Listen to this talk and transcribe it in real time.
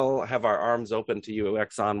We'll have our arms open to you,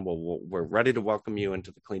 Exxon. We're ready to welcome you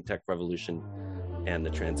into the clean tech revolution and the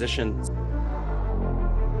transition.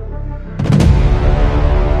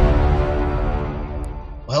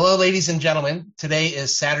 Well, hello, ladies and gentlemen. Today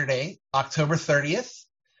is Saturday, October 30th.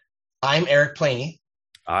 I'm Eric Planey.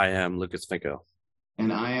 I am Lucas Finko.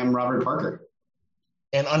 And I am Robert Parker.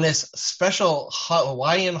 And on this special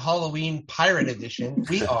Hawaiian Halloween Pirate Edition,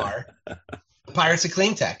 we are the Pirates of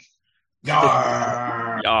Clean Tech.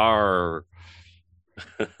 Yar! Yar!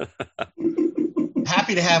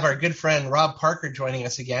 Happy to have our good friend Rob Parker joining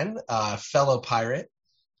us again, fellow pirate.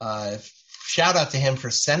 Shout out to him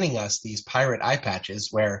for sending us these pirate eye patches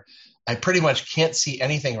where I pretty much can't see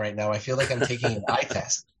anything right now. I feel like I'm taking an eye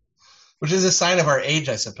test, which is a sign of our age,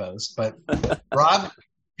 I suppose. But Rob,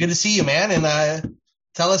 good to see you, man. And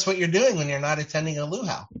tell us what you're doing when you're not attending a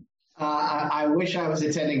luau. I wish I was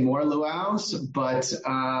attending more luau's, but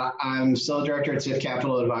I'm still a director at Sith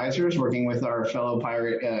Capital Advisors, working with our fellow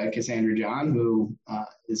pirate, Cassandra John, who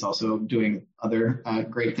is also doing other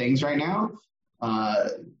great things right now,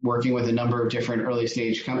 working with a number of different early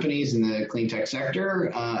stage companies in the clean tech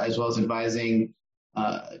sector, as well as advising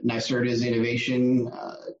NYSERDA's innovation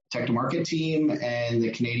tech to market team and the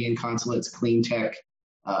Canadian Consulate's clean tech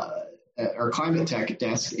or climate tech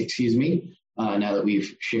desk, now that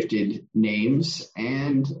we've shifted names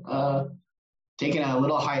and taken a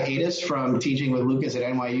little hiatus from teaching with Lucas at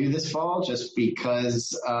NYU this fall, just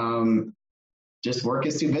because just work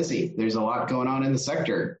is too busy. There's a lot going on in the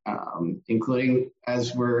sector, including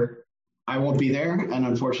I won't be there, and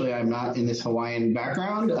unfortunately I'm not in this Hawaiian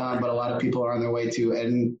background, but a lot of people are on their way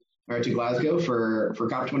to Glasgow for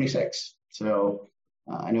COP26. So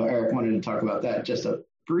I know Eric wanted to talk about that just a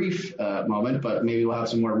brief moment, but maybe we'll have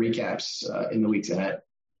some more recaps in the weeks ahead.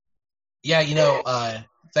 Yeah,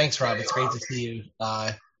 thanks, Rob. It's great to see you.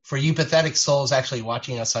 For you pathetic souls actually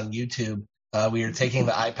watching us on YouTube, we are taking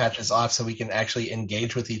the eye patches off so we can actually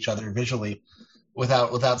engage with each other visually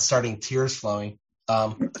without starting tears flowing.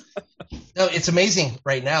 No, it's amazing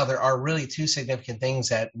right now. There are really two significant things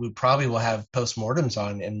that we probably will have postmortems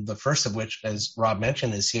on, and the first of which, as Rob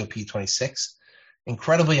mentioned, is COP26.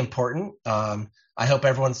 Incredibly important. I hope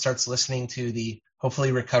everyone starts listening to the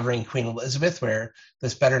hopefully recovering Queen Elizabeth, where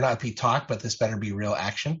this better not be talk, but this better be real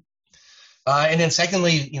action. And then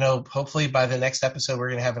secondly, hopefully by the next episode, we're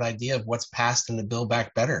going to have an idea of what's passed in the Build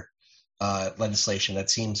Back Better legislation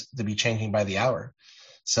that seems to be changing by the hour.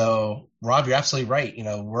 So, Rob, you're absolutely right.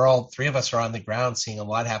 We're all three of us are on the ground seeing a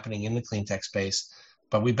lot happening in the clean tech space,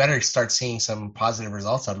 but we better start seeing some positive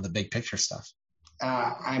results out of the big picture stuff.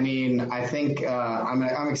 I think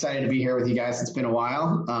I'm excited to be here with you guys. It's been a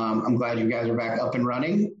while. I'm glad you guys are back up and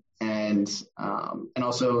running. And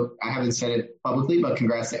also, I haven't said it publicly, but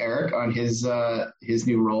congrats to Eric on his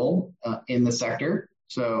new role in the sector.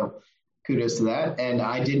 So kudos to that. And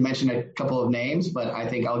I did mention a couple of names, but I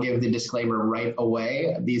think I'll give the disclaimer right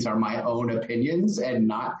away. These are my own opinions and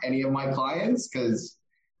not any of my clients, because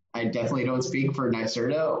I definitely don't speak for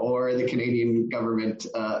NYSERDA or the Canadian government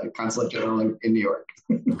Consulate General in New York.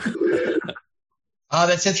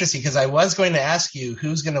 That's interesting, because I was going to ask you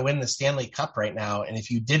who's going to win the Stanley Cup right now. And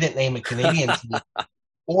if you didn't name a Canadian team,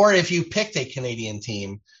 or if you picked a Canadian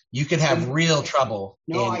team, you could have real trouble.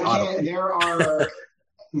 No, I can't.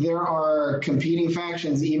 There are competing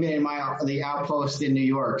factions even in the outpost in New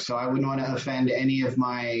York. So I wouldn't want to offend any of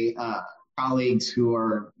my colleagues who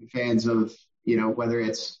are fans of, whether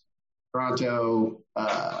it's Toronto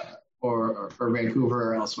or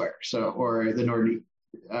Vancouver or elsewhere, or the Nordique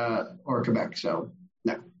or Quebec. So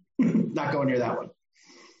no, not going near that one.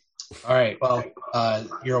 All right. Well,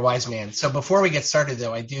 you're a wise man. So before we get started,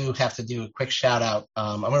 though, I do have to do a quick shout out.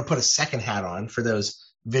 I'm going to put a second hat on for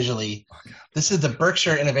those visually. This is the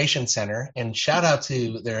Berkshire Innovation Center, and shout out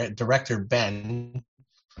to their director, Ben,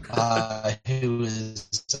 who is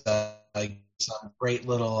some great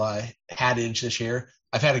little hattage this year.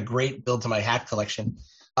 I've had a great build to my hat collection.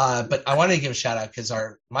 But I wanted to give a shout out because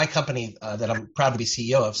my company that I'm proud to be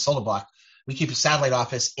CEO of, SolarBlock, we keep a satellite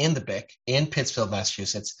office in the BIC in Pittsfield,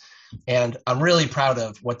 Massachusetts. And I'm really proud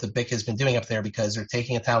of what the BIC has been doing up there, because they're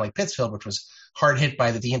taking a town like Pittsfield, which was hard hit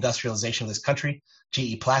by the deindustrialization of this country.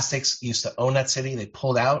 GE Plastics used to own that city. They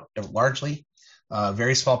pulled out largely,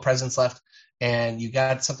 very small presence left. And you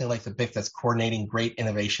got something like the BIC that's coordinating great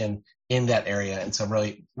innovation in that area. And so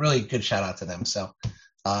really, really good shout out to them. So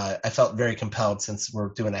I felt very compelled, since we're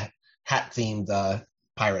doing a hat-themed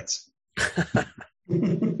pirates.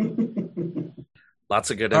 Lots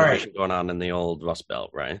of good innovation going on in the old Rust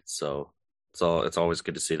Belt, right? So it's always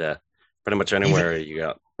good to see that. Pretty much anywhere you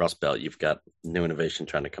got Rust Belt, you've got new innovation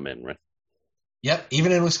trying to come in, right? Yep,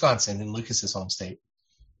 even in Wisconsin, in Lucas's home state.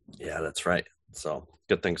 Yeah, that's right. So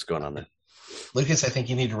good things going on there. Lucas, I think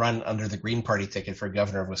you need to run under the Green Party ticket for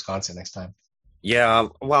governor of Wisconsin next time. Yeah,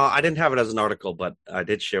 well, I didn't have it as an article, but I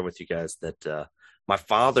did share with you guys that my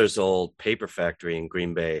father's old paper factory in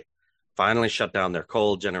Green Bay finally shut down their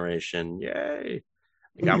coal generation. Yay!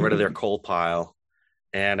 They got rid of their coal pile.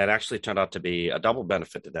 And it actually turned out to be a double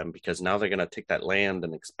benefit to them because now they're going to take that land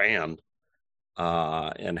and expand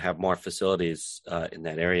and have more facilities in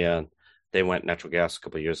that area. They went natural gas a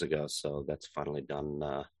couple of years ago, so that's finally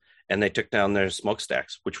done. And they took down their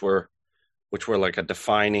smokestacks, which were like a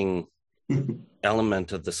defining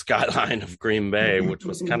element of the skyline of Green Bay, which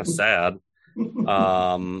was kind of sad.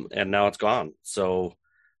 And now it's gone. So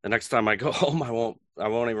the next time I go home, I won't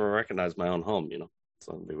even recognize my own home.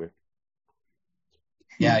 So it'll be weird.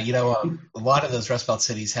 Yeah, a lot of those Rust Belt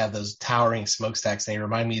cities have those towering smokestacks. They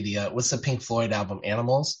remind me of the what's the Pink Floyd album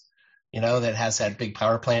Animals, that has that big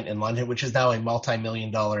power plant in London, which is now a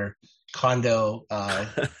multi-million-dollar condo.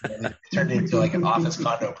 Turned into like an office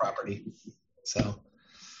condo property. So,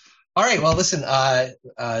 all right. Well, listen.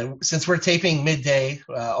 Since we're taping midday,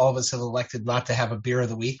 all of us have elected not to have a beer of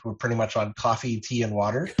the week. We're pretty much on coffee, tea, and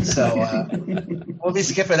water. So we'll be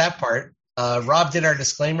skipping that part. Rob did our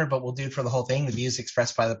disclaimer, but we'll do it for the whole thing. The views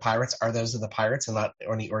expressed by the Pirates are those of the Pirates and not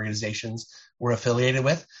any organizations we're affiliated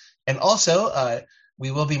with. And also, we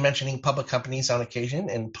will be mentioning public companies on occasion.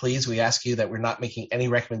 And please, we ask you that we're not making any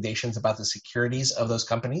recommendations about the securities of those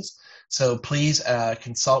companies. So please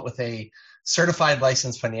consult with a certified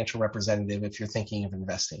licensed financial representative if you're thinking of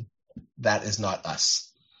investing. That is not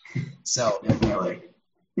us. So, Definitely.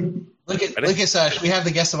 Lucas, should we have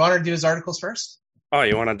the guest of honor do his articles first? Oh,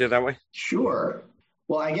 you want to do that way? Sure.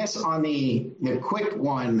 Well, I guess on the quick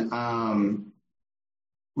one,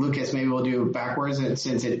 Lucas, maybe we'll do backwards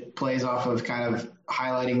since it plays off of kind of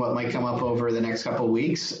highlighting what might come up over the next couple of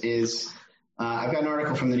weeks. I've got an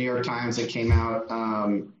article from the New York Times that came out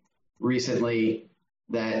recently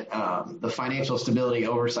that the Financial Stability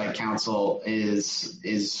Oversight Council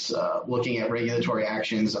is looking at regulatory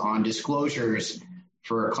actions on disclosures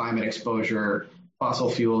for climate exposure,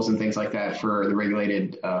 fossil fuels, and things like that for the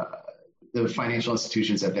regulated the financial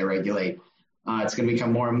institutions that they regulate. It's going to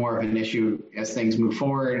become more and more of an issue as things move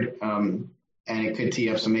forward, and it could tee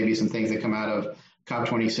up some things that come out of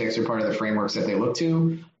COP26 or part of the frameworks that they look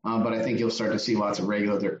to. But I think you'll start to see lots of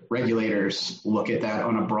regulators look at that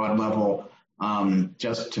on a broad level,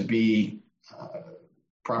 just to be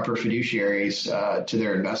proper fiduciaries to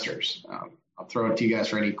their investors. I'll throw it to you guys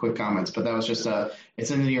for any quick comments, but that was just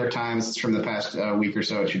it's in the New York Times. It's from the past week or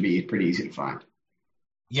so. It should be pretty easy to find.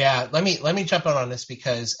 Yeah, let me jump in on this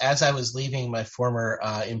because as I was leaving my former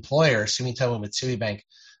employer, Sumitomo Mitsui Bank,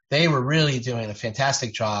 they were really doing a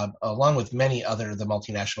fantastic job, along with many other of the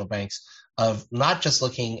multinational banks, of not just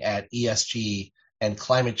looking at ESG and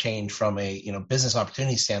climate change from a business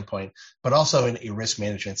opportunity standpoint, but also in a risk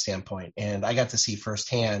management standpoint. And I got to see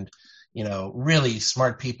firsthand really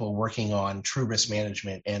smart people working on true risk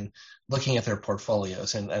management and looking at their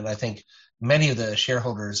portfolios. And I think many of the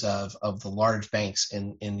shareholders of the large banks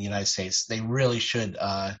in the United States, they really should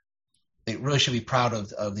be proud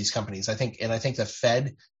of these companies. I think the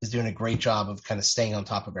Fed is doing a great job of kind of staying on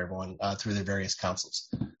top of everyone through their various councils.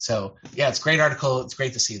 So yeah, it's a great article. It's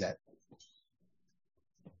great to see that.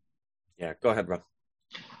 Yeah, go ahead, Rob.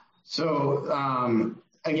 So,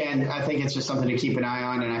 again, I think it's just something to keep an eye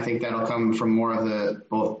on, and I think that'll come from more of the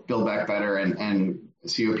both Build Back Better and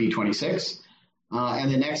COP26.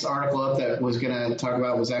 And the next article up that was going to talk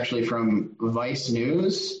about was actually from Vice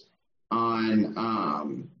News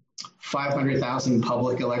on 500,000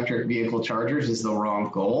 public electric vehicle chargers is the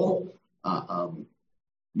wrong goal.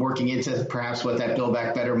 Working into perhaps what that Build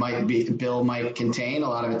Back Better bill might contain. A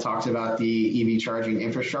lot of it talks about the EV charging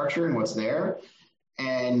infrastructure and what's there.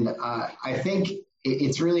 And I think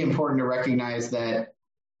it's really important to recognize that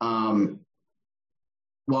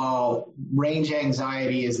while range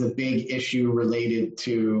anxiety is the big issue related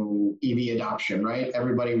to EV adoption, right?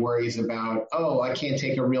 Everybody worries about, I can't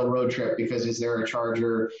take a real road trip because is there a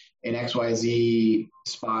charger in XYZ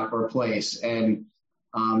spot or place? And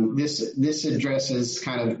this addresses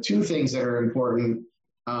kind of two things that are important,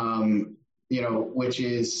 which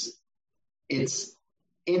is it's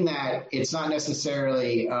in that it's not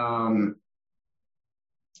necessarily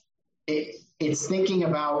it's thinking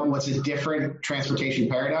about what's a different transportation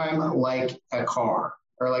paradigm, like a car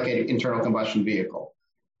or like an internal combustion vehicle.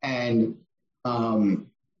 And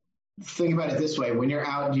think about it this way. When you're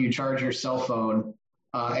out, you charge your cell phone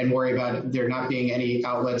and worry about there not being any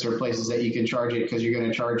outlets or places that you can charge it because you're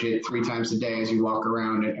going to charge it 3 times a day as you walk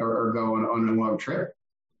around or go on a long trip?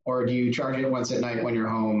 Or do you charge it once at night when you're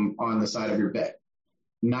home on the side of your bed?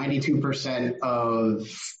 92% of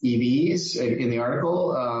EVs in the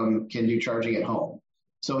article can do charging at home.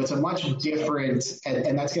 So it's a much different,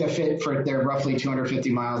 and that's going to fit for their roughly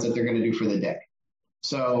 250 miles that they're going to do for the day.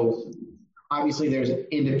 So obviously there's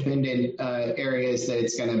independent areas that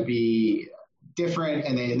it's going to be different,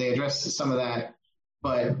 and they address some of that.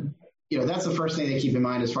 But, that's the first thing they keep in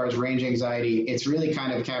mind as far as range anxiety. It's really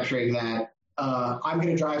kind of capturing that I'm going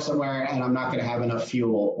to drive somewhere and I'm not going to have enough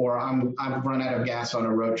fuel, or I've run out of gas on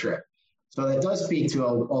a road trip. So that does speak to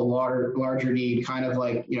a larger need, kind of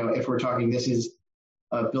like, if we're talking, this is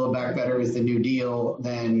Build Back Better is the New Deal,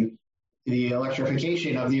 then the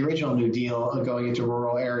electrification of the original New Deal going into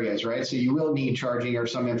rural areas, right? So you will need charging or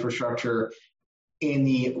some infrastructure in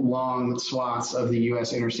the long swaths of the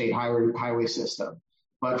U.S. interstate highway system.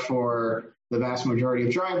 But for the vast majority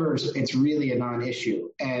of drivers, it's really a non-issue.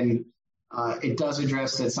 And it does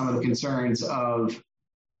address that some of the concerns of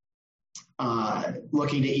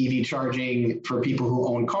looking to EV charging for people who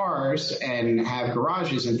own cars and have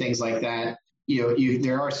garages and things like that.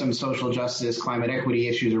 There are some social justice, climate equity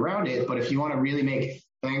issues around it. But if you want to really make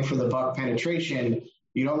bang for the buck penetration,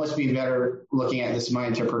 you'd almost be better looking at this, my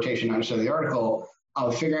interpretation, I understand the article,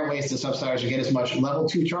 of figuring out ways to subsidize or get as much level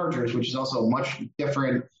 2 chargers, which is also a much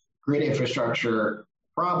different grid infrastructure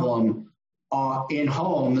problem, in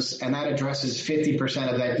homes, and that addresses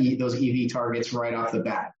 50% of those EV targets right off the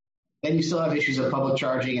bat. Then you still have issues of public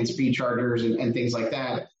charging and speed chargers and things like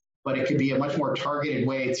that, but it could be a much more targeted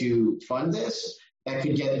way to fund this that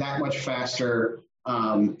could get that much faster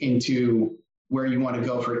into where you want to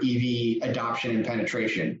go for EV adoption and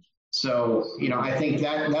penetration. So, I think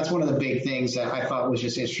that's one of the big things that I thought was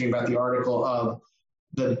just interesting about the article, of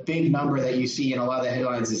the big number that you see in a lot of the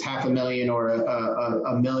headlines is 500,000 or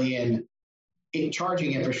a million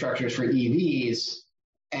charging infrastructures for EVs,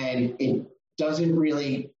 and it doesn't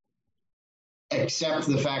really accept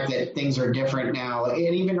the fact that things are different now.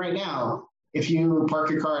 And even right now, if you park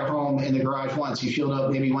your car at home in the garage once, you fuel it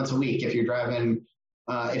up maybe once a week if you're driving,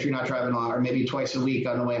 if you're not driving a lot, or maybe twice a week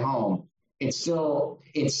on the way home. It's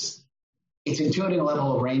intuiting a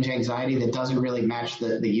level of range anxiety that doesn't really match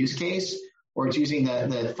the use case, or it's using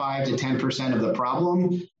the 5 to 10% of the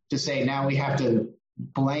problem to say now we have to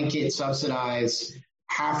blanket subsidize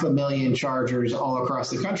 500,000 chargers all across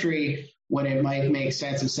the country, when it might make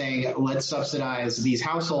sense of saying, let's subsidize these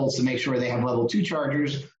households to make sure they have level 2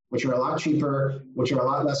 chargers, which are a lot cheaper, which are a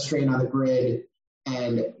lot less strain on the grid,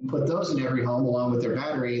 and put those in every home along with their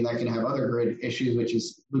battery. And that can have other grid issues, which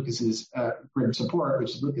is Lucas's grid support,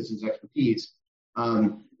 which is Lucas's expertise.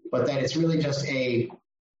 But that it's really just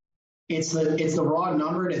it's the raw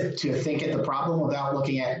number to think at the problem without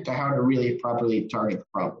looking at how to really properly target the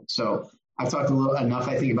problem. So I've talked enough,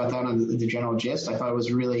 I think, about that on the general gist. I thought it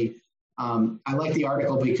was really, I like the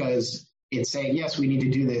article because it's saying, yes, we need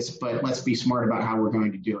to do this, but let's be smart about how we're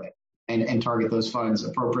going to do it and target those funds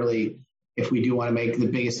appropriately if we do want to make the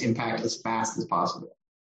biggest impact as fast as possible.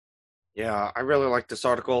 Yeah, I really like this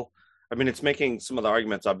article. I mean, it's making some of the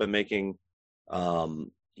arguments I've been making. I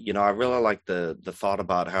really like the thought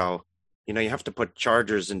about how, you have to put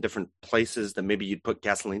chargers in different places than maybe you'd put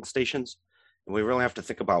gasoline stations. And we really have to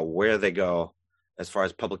think about where they go as far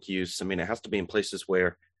as public use. I mean, it has to be in places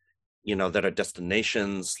where, that are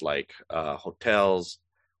destinations like hotels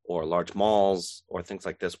or large malls or things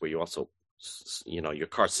like this, where you also, your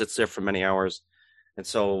car sits there for many hours. And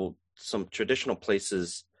so some traditional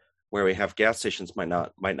places where we have gas stations might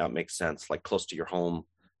not make sense, like close to your home,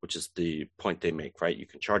 which is the point they make, right? You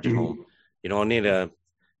can charge at home. You don't need a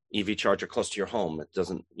EV charger close to your home. It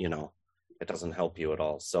doesn't, it doesn't help you at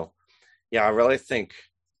all. So yeah, I really think,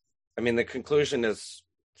 the conclusion is,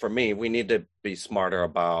 for me, we need to be smarter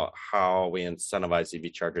about how we incentivize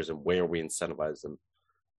EV chargers and where we incentivize them,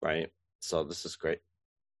 right? So this is great.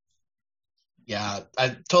 Yeah, I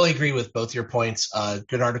totally agree with both your points.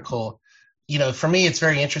 Good article. For me, it's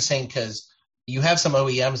very interesting because you have some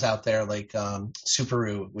OEMs out there like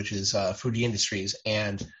Subaru, which is Fuji Industries,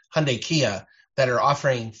 and Hyundai Kia that are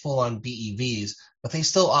offering full-on BEVs, but they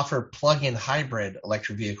still offer plug-in hybrid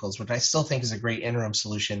electric vehicles, which I still think is a great interim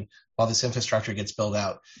solution while this infrastructure gets built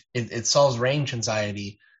out. It solves range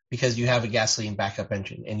anxiety because you have a gasoline backup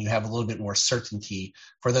engine and you have a little bit more certainty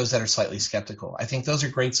for those that are slightly skeptical. I think those are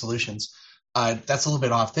great solutions. That's a little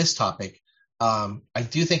bit off this topic. I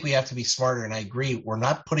do think we have to be smarter, and I agree. We're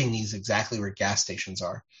not putting these exactly where gas stations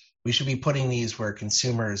are. We should be putting these where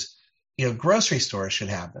consumers, grocery stores should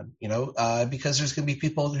have them, because there's going to be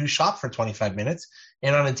people who shop for 25 minutes,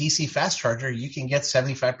 and on a DC fast charger, you can get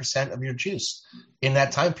 75% of your juice in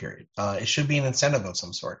that time period. It should be an incentive of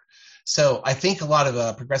some sort. So I think a lot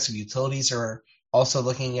of progressive utilities are also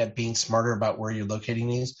looking at being smarter about where you're locating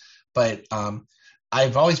these. But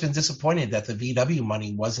I've always been disappointed that the VW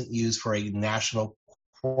money wasn't used for a national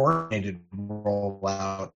coordinated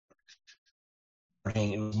rollout.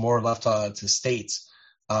 It was more left to states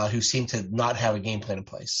who seem to not have a game plan in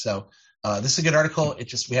place. So this is a good article.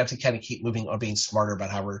 We have to kind of keep moving on being smarter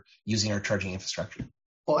about how we're using our charging infrastructure.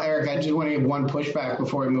 Well, Eric, I just want to give one pushback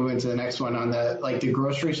before we move into the next one on the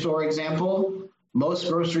grocery store example. Most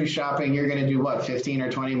grocery shopping, you're going to do 15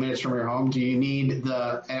 or 20 minutes from your home. Do you need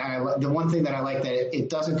the one thing that I like that it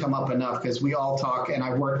doesn't come up enough, because we all talk, and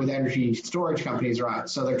I've worked with energy storage companies, right?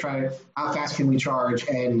 So they're trying to, how fast can we charge?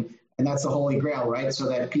 And that's the holy grail, right? So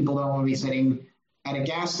that people don't want to be sitting at a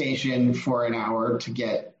gas station for an hour to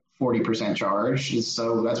get 40% charge.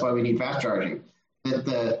 So that's why we need fast charging.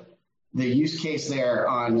 The use case there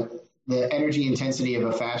on the energy intensity of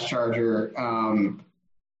a fast charger,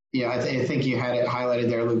 I think you had it highlighted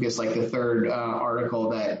there, Lucas, like the third article,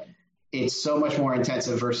 that it's so much more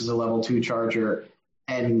intensive versus a level 2 charger.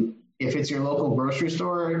 And if it's your local grocery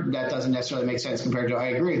store, that doesn't necessarily make sense compared to, I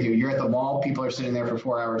agree with you, you're at the mall, people are sitting there for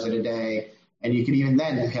 4 hours in a day, and you could even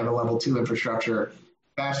then have a level 2 infrastructure.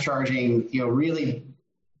 Fast charging, really,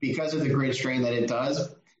 because of the grid strain that it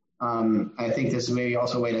does, I think this is maybe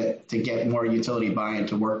also a way to get more utility buy-in,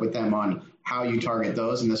 to work with them on how you target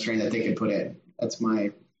those and the strain that they can put in. That's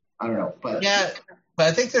I don't know, but yeah, but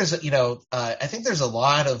I think there's a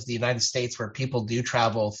lot of the United States where people do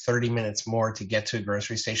travel 30 minutes more to get to a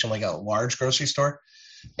grocery station, like a large grocery store.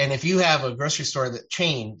 And if you have a grocery store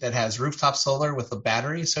chain that has rooftop solar with a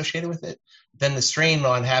battery associated with it, then the strain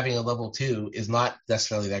on having a level 2 is not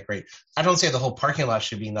necessarily that great. I don't say the whole parking lot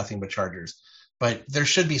should be nothing but chargers, but there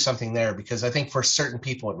should be something there, because I think for certain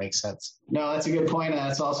people it makes sense. No, that's a good point.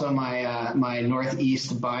 That's also my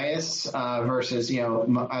Northeast bias versus,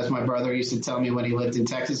 as my brother used to tell me when he lived in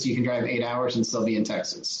Texas, you can drive 8 hours and still be in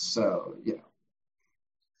Texas. So,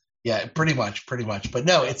 Yeah, pretty much. But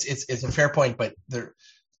no, it's a fair point. But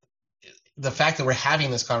the fact that we're having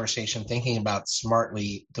this conversation, thinking about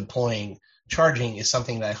smartly deploying charging, is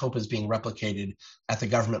something that I hope is being replicated at the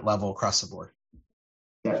government level across the board.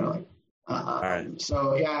 Definitely. All right.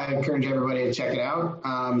 So, I encourage everybody to check it out.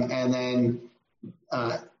 And then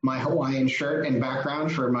my Hawaiian shirt and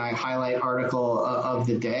background for my highlight article of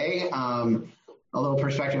the day. A little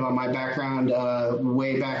perspective on my background.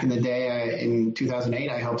 Way back in the day, in 2008,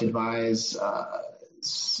 I helped advise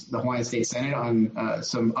the Hawaiian State Senate on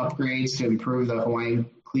some upgrades to improve the Hawaiian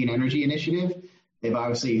Clean Energy Initiative. They've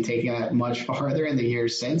obviously taken that much farther in the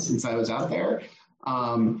years since I was out there.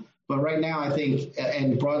 But right now, I think,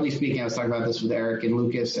 and broadly speaking, I was talking about this with Eric and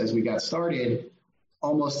Lucas as we got started,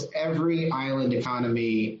 almost every island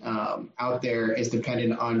economy out there is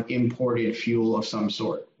dependent on imported fuel of some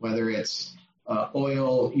sort, whether it's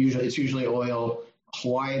oil, it's usually oil.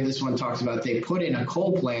 Hawaii, this one talks about they put in a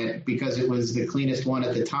coal plant because it was the cleanest one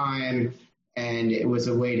at the time, and it was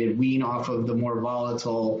a way to wean off of the more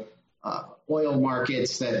volatile oil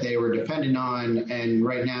markets that they were dependent on. And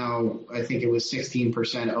right now, I think it was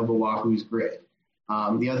 16% of Oahu's grid.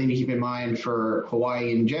 The other thing to keep in mind for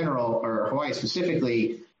Hawaii in general, or Hawaii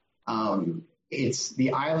specifically, it's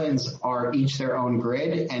the islands are each their own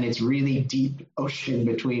grid, and it's really deep ocean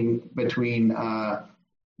between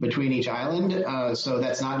each island. So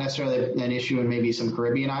that's not necessarily an issue in maybe some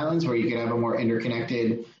Caribbean islands where you could have a more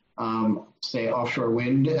interconnected, say, offshore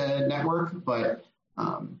wind network. But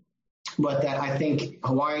that I think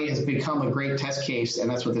Hawaii has become a great test case, and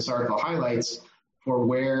that's what this article highlights, for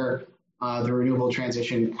where the renewable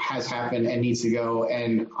transition has happened and needs to go.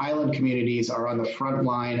 And island communities are on the front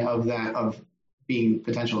line of that, of being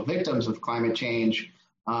potential victims of climate change.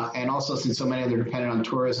 And also, since so many of them are dependent on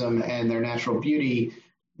tourism and their natural beauty,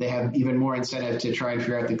 they have even more incentive to try and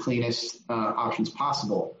figure out the cleanest options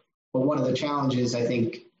possible. But one of the challenges, I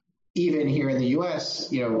think, even here in the U.S.,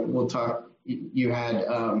 we'll talk, you had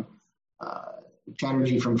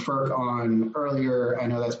Chatterjee from FERC on earlier. I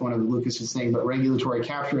know that's one of Lucas's things, but regulatory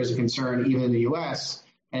capture is a concern even in the U.S.,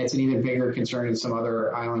 and it's an even bigger concern in some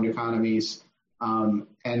other island economies.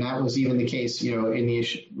 And that was even the case,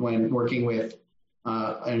 when working with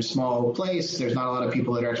in a small place, there's not a lot of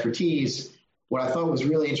people that are expertise. What I thought was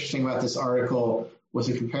really interesting about this article was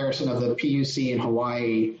a comparison of the PUC in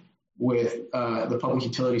Hawaii with the Public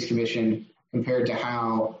Utilities Commission compared to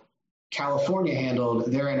how California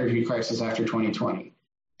handled their energy crisis after 2020.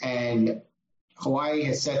 And Hawaii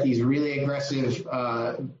has set these really aggressive,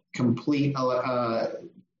 complete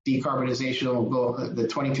decarbonization goal. The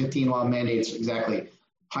 2015 law mandates exactly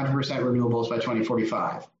 100% renewables by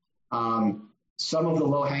 2045. Some of the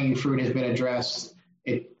low-hanging fruit has been addressed.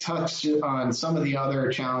 It touched on some of the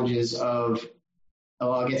other challenges of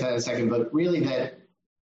I'll get to that in a second, but really that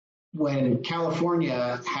when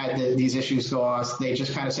California had these issues go off, they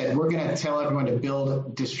just kind of said, we're going to tell everyone to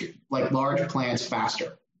build large plants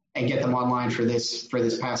faster and get them online for this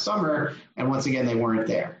past summer. And once again, they weren't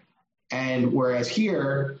there. And whereas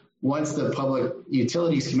here, once the Public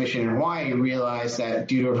Utilities Commission in Hawaii realized that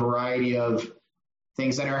due to a variety of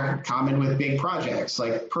things that are common with big projects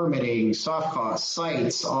like permitting, soft costs,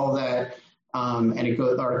 sites, all that, and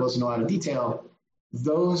the article goes into a lot of detail,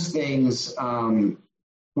 those things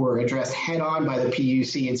were addressed head on by the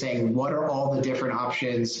PUC and saying, what are all the different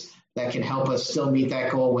options that can help us still meet that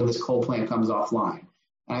goal when this coal plant comes offline?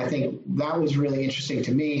 And I think that was really interesting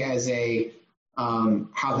to me as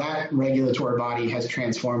how that regulatory body has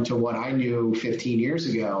transformed to what I knew 15 years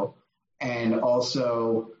ago, and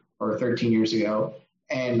also, or 13 years ago,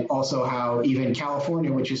 and also how even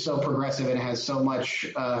California, which is so progressive and has so much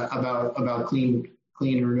about clean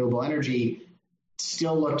and renewable energy,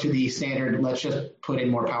 still look to the standard, let's just put in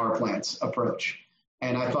more power plants approach.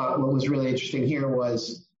 And I thought what was really interesting here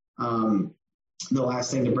was the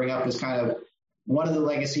last thing to bring up is kind of one of the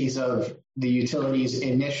legacies of the utilities'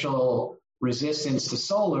 initial resistance to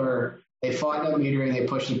solar. They fought net metering, they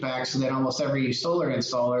pushed it back so that almost every solar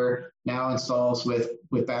installer now installs with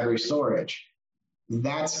battery storage.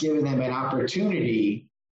 That's given them an opportunity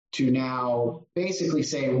to now basically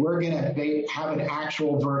say, we're going to have an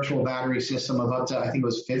actual virtual battery system of up to, I think it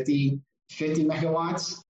was 50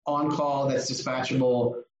 megawatts on call that's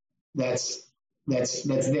dispatchable, that's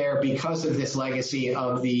there because of this legacy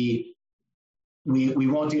of we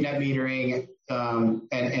won't do net metering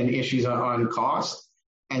and issues on cost.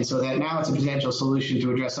 And so that now it's a potential solution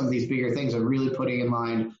to address some of these bigger things of really putting in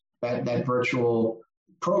line that virtual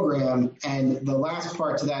program. And the last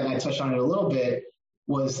part to that, and I touched on it a little bit,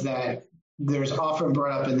 was that there's often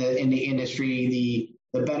brought up in the industry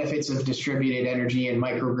the benefits of distributed energy and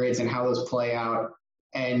microgrids and how those play out.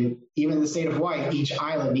 And even in the state of Hawaii, each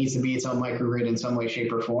island needs to be its own microgrid in some way,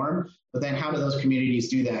 shape, or form. But then how do those communities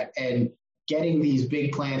do that? And getting these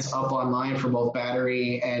big plants up online for both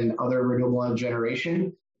battery and other renewable energy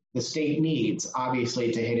generation, the state needs,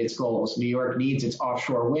 obviously, to hit its goals. New York needs its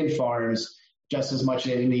offshore wind farms just as much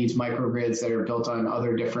as it needs microgrids that are built on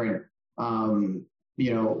other different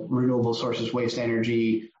renewable sources, waste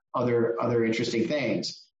energy, other interesting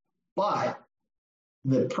things. But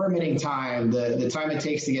the permitting time, the time it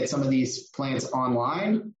takes to get some of these plants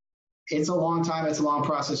online, it's a long time. It's a long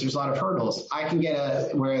process. There's a lot of hurdles. I can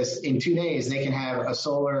whereas in 2 days, they can have a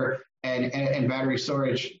solar and battery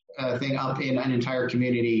storage thing up in an entire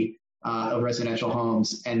community of residential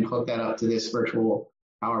homes and hook that up to this virtual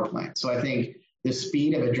power plant. So I think the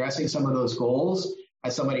speed of addressing some of those goals,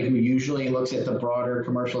 as somebody who usually looks at the broader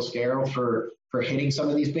commercial scale for hitting some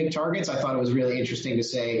of these big targets, I thought it was really interesting to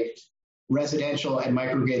say residential and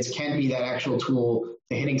microgrids can be that actual tool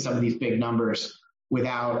to hitting some of these big numbers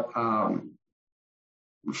without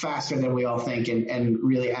faster than we all think and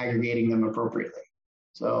really aggregating them appropriately.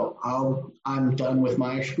 So I'm done with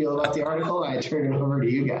my spiel about the article. I turn it over to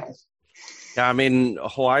you guys. Yeah, I mean,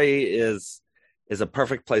 Hawaii is a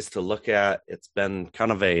perfect place to look at. It's been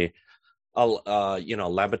kind of a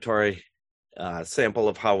laboratory sample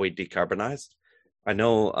of how we decarbonize. I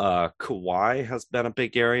know Kauai has been a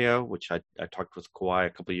big area, which I talked with Kauai a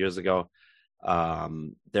couple of years ago.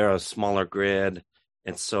 They're a smaller grid.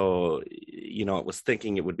 And so, it was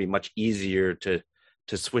thinking it would be much easier to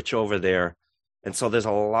switch over there. And so there's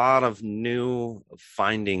a lot of new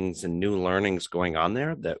findings and new learnings going on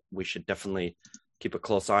there that we should definitely keep a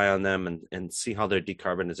close eye on them and see how their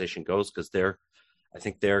decarbonization goes, because I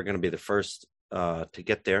think they're going to be the first to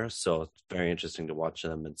get there. So it's very interesting to watch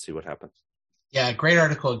them and see what happens. Yeah, great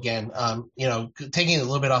article again. Taking it a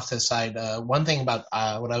little bit off to the side, one thing about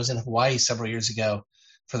when I was in Hawaii several years ago,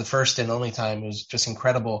 for the first and only time, it was just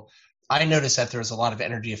incredible. I noticed that there was a lot of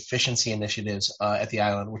energy efficiency initiatives at the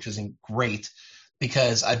island, which is great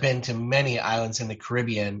because I've been to many islands in the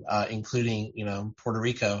Caribbean, including, Puerto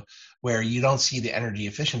Rico, where you don't see the energy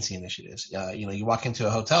efficiency initiatives. You walk into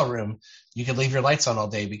a hotel room, you could leave your lights on all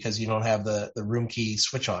day because you don't have the room key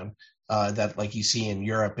switch on that like you see in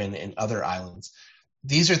Europe and other islands.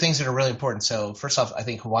 These are things that are really important. So first off, I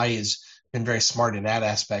think Hawaii has been very smart in that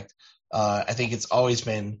aspect. I think it's always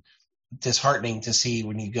been disheartening to see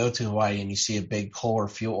when you go to Hawaii and you see a big coal or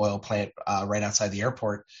fuel oil plant right outside the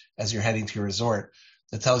airport as you're heading to your resort.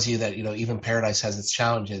 That tells you that, even Paradise has its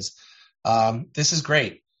challenges. This is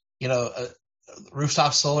great.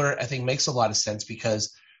 Rooftop solar, I think, makes a lot of sense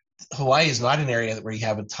because Hawaii is not an area where you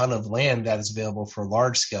have a ton of land that is available for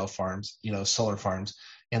large scale farms, solar farms.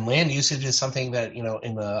 And land usage is something that,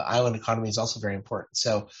 in the island economy is also very important.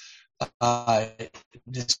 So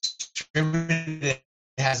Distributed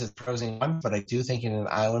has its pros and cons, but I do think in an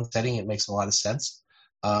island setting it makes a lot of sense.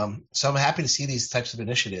 So I'm happy to see these types of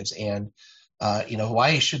initiatives. And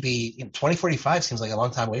Hawaii should be 2045 seems like a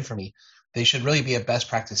long time away for me. They should really be a best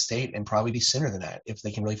practice state and probably be sooner than that if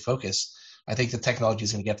they can really focus. I think the technology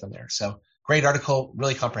is going to get them there. So great article,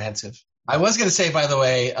 really comprehensive. I was going to say, by the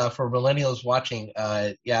way, for millennials watching,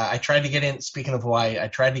 I tried to get in, speaking of Hawaii, I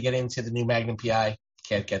tried to get into the new Magnum PI.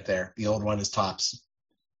 Can't get there. The old one is tops.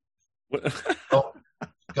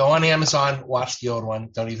 Go on Amazon, watch the old one.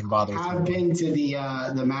 Don't even bother. I've been to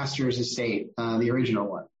the Master's Estate, the original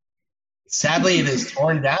one. Sadly, it is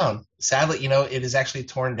torn down. Sadly, it is actually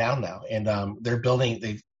torn down now, and they're building.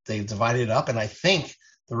 They've divided it up, and I think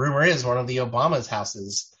the rumor is one of the Obama's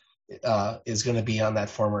houses is going to be on that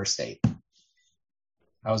former estate.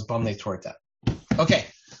 I was bummed they tore it down. Okay,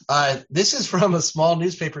 this is from a small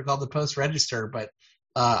newspaper called the Post-Register, but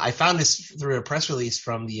I found this through a press release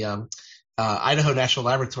from the Idaho National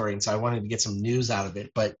Laboratory, and so I wanted to get some news out of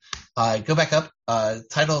it. But go back up.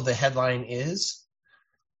 Title of the headline is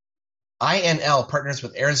INL partners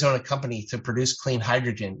with Arizona company to produce clean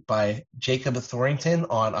hydrogen by Jacob Thorington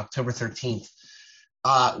on October 13th.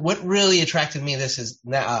 What really attracted me to this is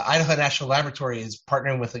Idaho National Laboratory is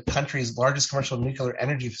partnering with the country's largest commercial nuclear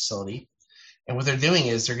energy facility. And what they're doing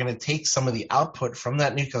is they're going to take some of the output from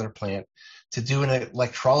that nuclear plant to do an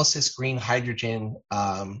electrolysis green hydrogen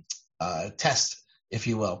test, if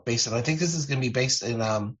you will. I think this is going to be based in,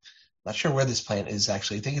 not sure where this plant is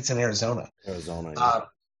actually. I think it's in Arizona. Yeah.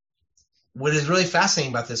 What is really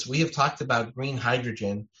fascinating about this, we have talked about green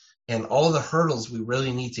hydrogen and all the hurdles we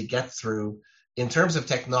really need to get through in terms of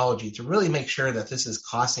technology to really make sure that this is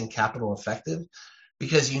cost and capital effective,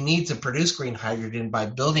 because you need to produce green hydrogen by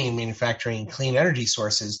building and manufacturing clean energy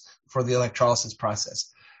sources for the electrolysis process.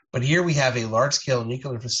 But here we have a large-scale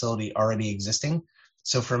nuclear facility already existing.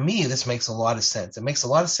 So for me, this makes a lot of sense. It makes a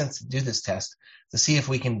lot of sense to do this test to see if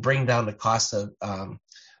we can bring down the cost of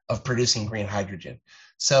producing green hydrogen.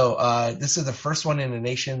 So this is the first one in the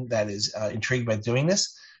nation that is intrigued by doing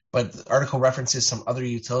this. But the article references some other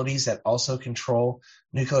utilities that also control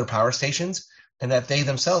nuclear power stations, and that they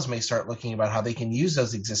themselves may start looking about how they can use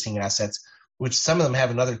those existing assets, which some of them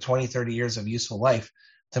have another 20, 30 years of useful life,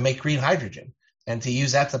 to make green hydrogen and to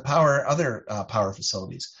use that to power other power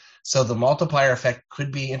facilities. So the multiplier effect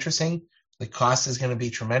could be interesting. The cost is going to be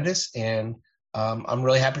tremendous, and I'm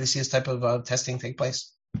really happy to see this type of testing take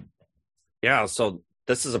place. Yeah, so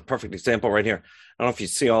this is a perfect example right here. I don't know if you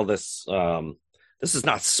see all this. This is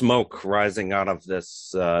not smoke rising out of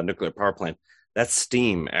this nuclear power plant. That's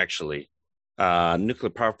steam, actually.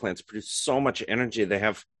 Nuclear power plants produce so much energy.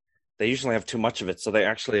 They usually have too much of it, so they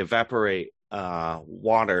actually evaporate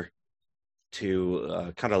water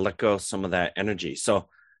to kind of let go of some of that energy. So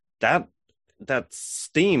that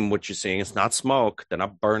steam, what you're seeing, is not smoke. They're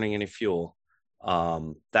not burning any fuel.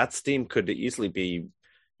 That steam could easily be,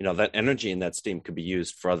 that energy in that steam could be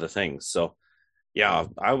used for other things. So yeah,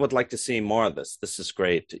 I would like to see more of this. This is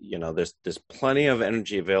great. There's plenty of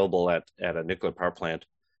energy available at a nuclear power plant.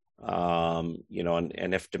 And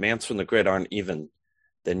if demands from the grid aren't even,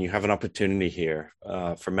 then you have an opportunity here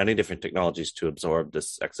for many different technologies to absorb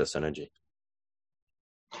this excess energy.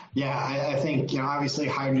 Yeah, I think, obviously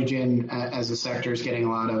hydrogen as a sector is getting a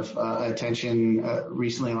lot of attention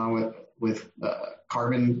recently, along with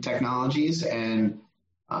carbon technologies, and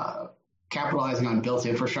capitalizing on built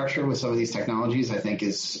infrastructure with some of these technologies, I think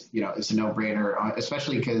is a no-brainer,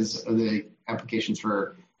 especially because of the applications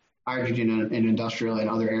for hydrogen in industrial and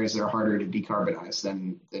other areas that are harder to decarbonize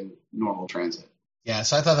than normal transit. Yeah,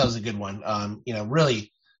 so I thought that was a good one.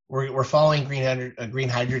 Really, we're following green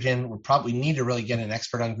hydrogen. We need to really get an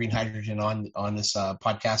expert on green hydrogen on this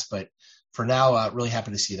podcast, but for now, really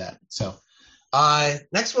happy to see that. So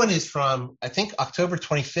next one is from, I think, October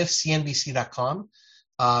 25th, CNBC.com.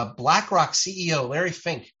 BlackRock CEO Larry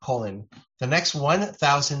Fink, the next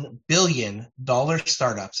 1,000 billion dollar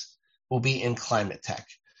startups will be in climate tech.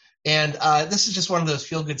 And this is just one of those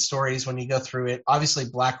feel-good stories when you go through it. Obviously,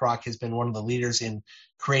 BlackRock has been one of the leaders in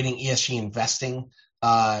creating ESG investing,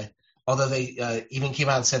 although they even came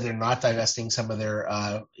out and said they're not divesting some of their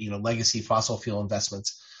legacy fossil fuel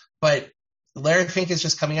investments. But Larry Fink is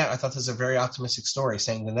just coming out. I thought this was a very optimistic story,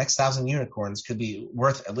 saying the next 1,000 unicorns could be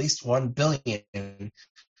worth at least $1 billion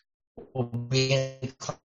will be in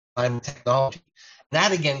climate technology. And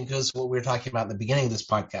that, again, goes to what we were talking about at the beginning of this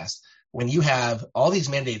podcast. When you have all these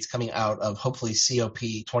mandates coming out of hopefully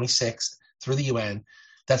COP26 through the UN,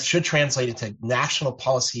 that should translate into national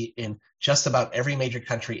policy in just about every major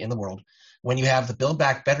country in the world. when you have the Build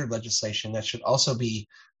Back Better legislation that should also be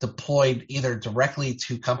deployed either directly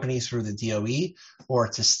to companies through the DOE or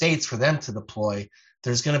to states for them to deploy,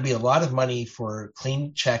 there's going to be a lot of money for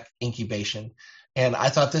clean tech incubation. And I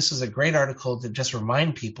thought this was a great article to just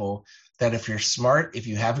remind people that if you're smart, if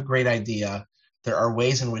you have a great idea, there are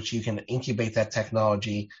ways in which you can incubate that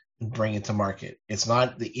technology and bring it to market. It's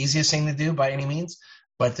not the easiest thing to do by any means,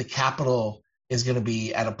 but the capital is going to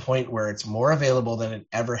be at a point where it's more available than it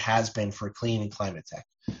ever has been for clean and climate tech.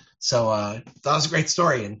 So that was a great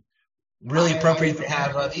story, and really appropriate to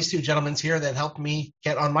have these two gentlemen here that helped me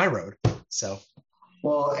get on my road. So,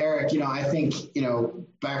 well, Eric, I think,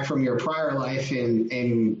 back from your prior life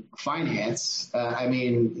in finance,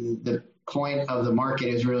 the point of the market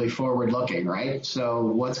is really forward-looking, right? So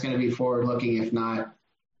what's going to be forward-looking if not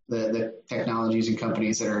the technologies and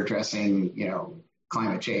companies that are addressing,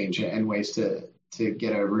 climate change and ways to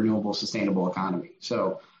get a renewable, sustainable economy.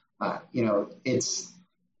 So,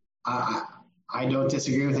 I don't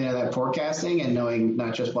disagree with any of that forecasting, and knowing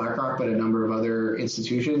not just BlackRock, but a number of other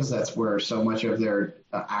institutions, that's where so much of their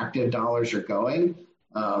active dollars are going.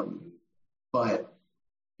 But,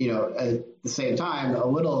 at the same time,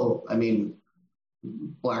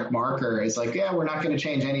 Black Marker is like, yeah, we're not going to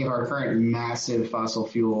change any of our current massive fossil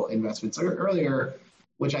fuel investments earlier,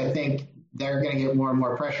 which I think they're going to get more and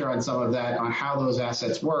more pressure on some of that, on how those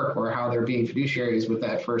assets work or how they're being fiduciaries with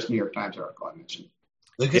that first New York Times article I mentioned.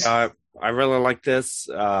 Lucas? Yeah, I really like this.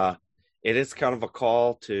 It is kind of a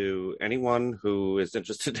call to anyone who is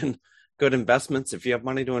interested in good investments. If you have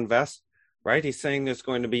money to invest, right? He's saying there's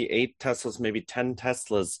going to be 8 Teslas, maybe 10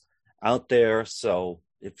 Teslas out there. So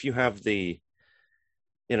if you have the,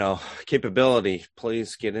 capability,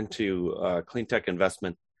 please get into clean tech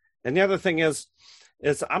investment. And the other thing is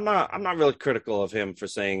I'm not really critical of him for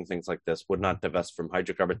saying things like this, would not divest from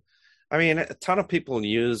hydrocarbon. I mean, a ton of people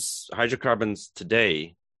use hydrocarbons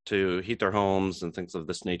today to heat their homes and things of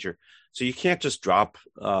this nature. So you can't just drop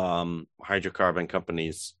hydrocarbon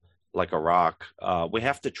companies like a rock. We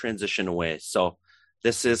have to transition away. So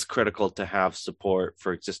this is critical to have support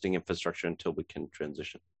for existing infrastructure until we can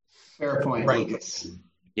transition. Fair point, right? Lucas.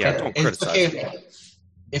 Yeah, don't criticize. Okay,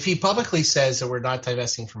 if he publicly says that we're not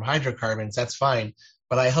divesting from hydrocarbons, that's fine.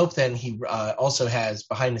 But I hope then he also has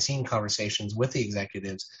behind-the-scene conversations with the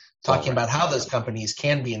executives talking about how those companies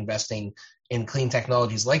can be investing in clean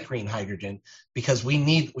technologies like green hydrogen, because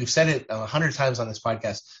we've said it 100 times on this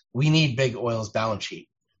podcast, we need big oil's balance sheet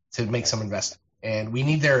to make some investment. And we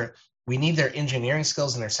need their engineering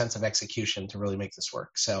skills and their sense of execution to really make this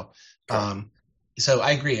work. So, so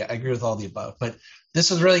I agree with all the above. But this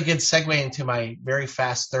was a really good segue into my very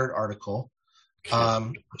fast third article,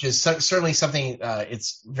 which is certainly something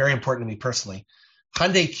it's very important to me personally.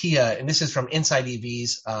 Hyundai Kia, and this is from Inside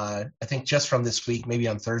EVs, I think just from this week, maybe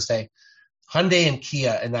on Thursday. Hyundai and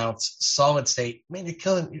Kia announced solid state. Man, you're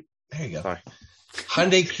killing. There you go. Sorry.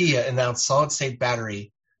 Hyundai Kia announced solid state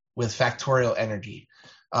battery with Factorial Energy.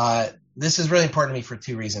 This is really important to me for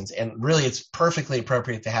 2 reasons, and really it's perfectly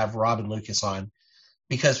appropriate to have Rob and Lucas on,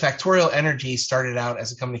 because Factorial Energy started out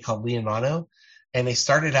as a company called Leonano, and they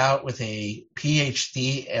started out with a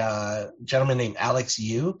PhD gentleman named Alex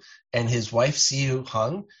Yu and his wife Siu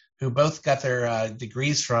Hung, who both got their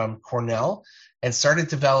degrees from Cornell and started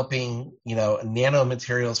developing,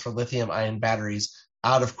 nanomaterials for lithium-ion batteries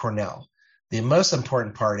out of Cornell. The most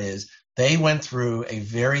important part is they went through a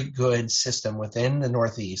very good system within the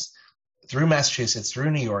Northeast, through Massachusetts, through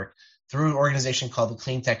New York, through an organization called the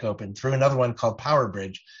Clean Tech Open, through another one called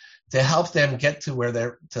PowerBridge, to help them get to where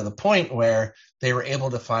they're to the point where they were able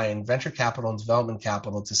to find venture capital and development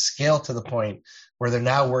capital to scale to the point where they're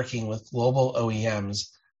now working with global OEMs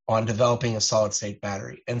on developing a solid state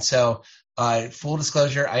battery. And so, full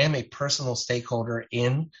disclosure, I am a personal stakeholder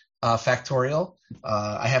in Factorial.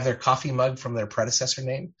 I have their coffee mug from their predecessor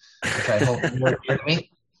name, which I hope you won't hear me.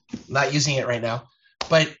 Not using it right now,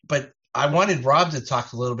 but I wanted Rob to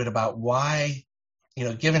talk a little bit about why,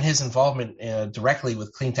 given his involvement directly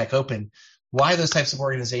with Clean Tech Open, why those types of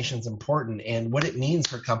organizations are important and what it means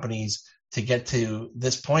for companies to get to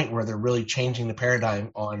this point where they're really changing the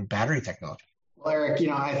paradigm on battery technology. Well, Eric,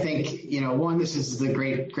 I think, one, this is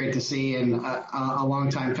great to see, and a long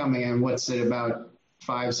time coming, and what's it, about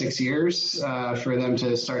 5-6 years for them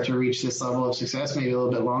to start to reach this level of success, maybe a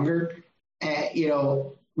little bit longer.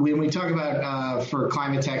 When we talk about for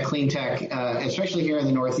climate tech, clean tech, especially here in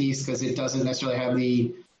the Northeast, because it doesn't necessarily have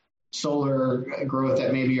the solar growth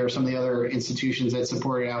that maybe are some of the other institutions that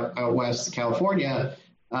support it out west California,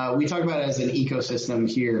 we talk about it as an ecosystem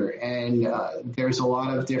here. And there's a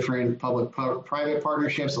lot of different public-private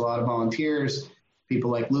partnerships, a lot of volunteers,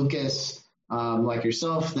 people like Lucas, like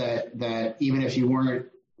yourself that even if you weren't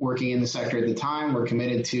working in the sector at the time, were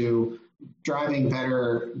committed to driving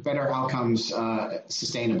better outcomes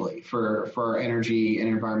sustainably for our energy and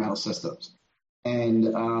environmental systems. And,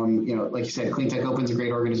 like you said, Cleantech Open's a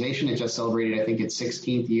great organization. It just celebrated, I think, its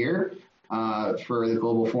 16th year for the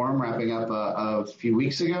Global Forum, wrapping up a few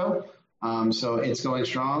weeks ago. So it's going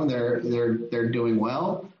strong. They're doing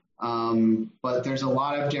well. But there's a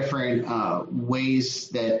lot of different ways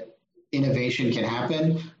that innovation can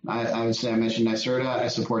happen. I would say I mentioned NYSERDA. I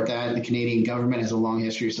support that. The Canadian government has a long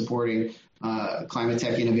history of supporting climate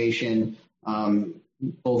tech innovation,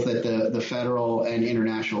 both at the federal and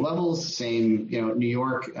international levels. Same, New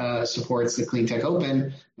York supports the Cleantech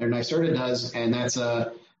Open, or NYSERDA does, and that's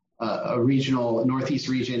a regional Northeast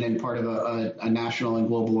region and part of a national and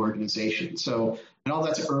global organization. So, and all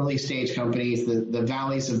that's early stage companies, the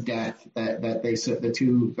valleys of death that they set, the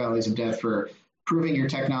two valleys of death for proving your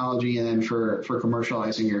technology and then for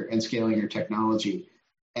commercializing and scaling your technology.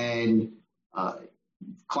 And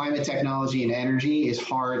climate technology and energy is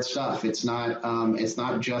hard stuff. It's not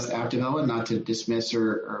just app development, not to dismiss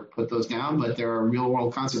or put those down, but there are real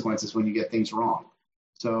world consequences when you get things wrong.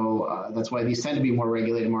 So that's why these tend to be more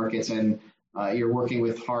regulated markets, and you're working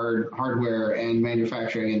with hardware and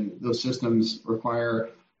manufacturing, and those systems require,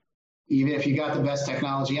 even if you got the best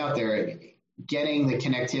technology out there, getting the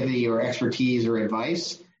connectivity or expertise or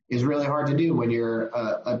advice is really hard to do when you're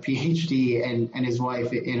a PhD and his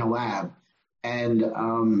wife in a lab. And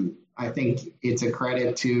I think it's a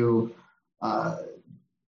credit to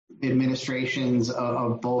administrations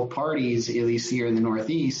of both parties, at least here in the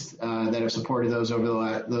Northeast, that have supported those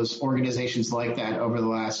those organizations like that over the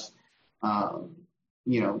last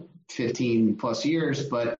 15 plus years.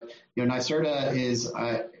 But NYSERDA is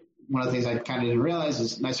one of the things I kind of didn't realize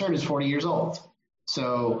is NYSERDA is 40 years old.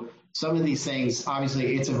 So some of these things,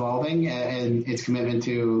 obviously, it's evolving, and its commitment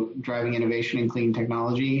to driving innovation and clean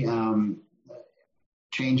technology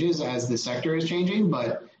changes as the sector is changing.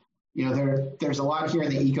 But there's a lot here in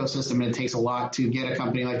the ecosystem, and it takes a lot to get a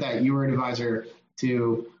company like that. You were an advisor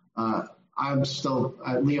to. I'm still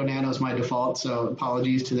Leo Nano's my default, so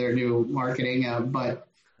apologies to their new marketing. But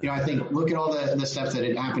I think look at all the steps that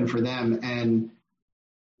had happened for them, and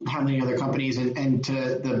how many other companies, and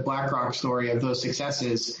to the BlackRock story of those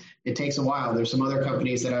successes, it takes a while. There's some other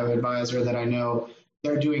companies that I'm an advisor that I know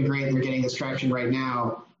they're doing great. They're getting this traction right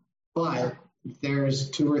now, but there's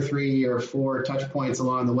 2 or 3 or 4 touch points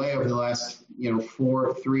along the way over the last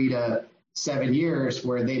 3 to 7 years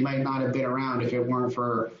where they might not have been around if it weren't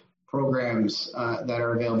for programs that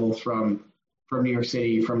are available from New York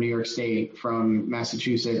City, from New York State, from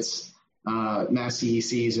Massachusetts. Mass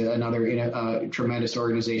CEC is another tremendous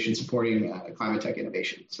organization supporting climate tech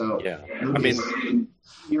innovation. So yeah, Lucas,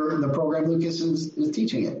 the program Lucas is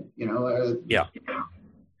teaching it.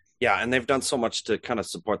 Yeah, and they've done so much to kind of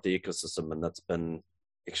support the ecosystem, and that's been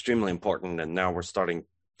extremely important. And now we're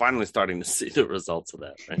finally starting to see the results of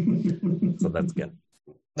that, right? So that's good.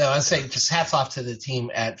 No, I'd say just hats off to the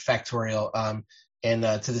team at Factorial and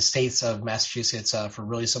to the states of Massachusetts for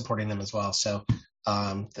really supporting them as well. So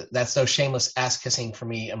that's no shameless ass kissing for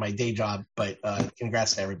me in my day job, but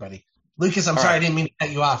congrats to everybody. Lucas, I'm sorry, I didn't mean to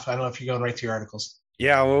cut you off. I don't know if you're going right to your articles.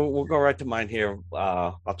 Yeah, we'll go right to mine here.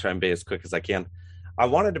 I'll try and be as quick as I can. I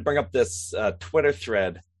wanted to bring up this Twitter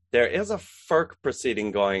thread. There is a FERC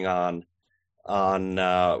proceeding going on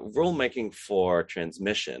rulemaking for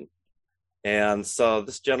transmission. And so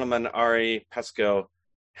this gentleman, Ari Pesco,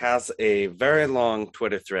 has a very long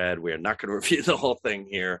Twitter thread. We're not going to review the whole thing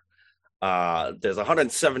here. There's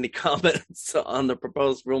 170 comments on the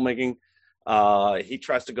proposed rulemaking. He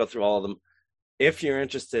tries to go through all of them. If you're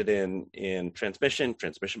interested in transmission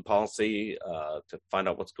policy, to find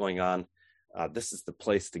out what's going on, this is the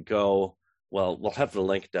place to go. Well, we'll have the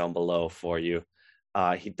link down below for you.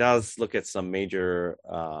 He does look at some major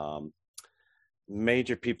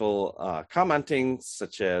people commenting,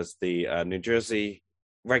 such as the New Jersey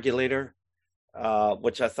regulator,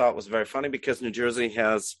 which I thought was very funny because New Jersey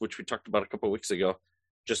has, which we talked about a couple of weeks ago,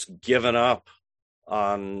 just given up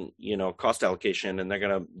on cost allocation, and they're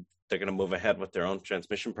gonna move ahead with their own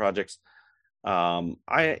transmission projects. The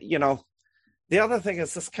other thing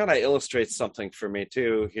is this kind of illustrates something for me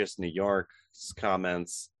too. Here's New York's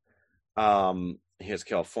comments. Here's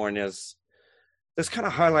California's. This kind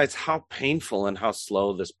of highlights how painful and how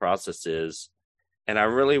slow this process is. And I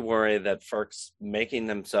really worry that FERC's making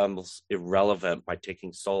themselves irrelevant by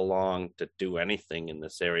taking so long to do anything in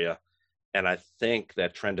this area. And I think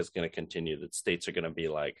that trend is going to continue, that states are going to be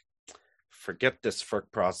like, forget this FERC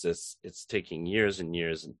process. It's taking years and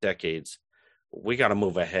years and decades. We got to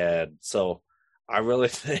move ahead. So I really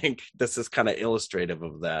think this is kind of illustrative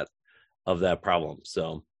of that problem.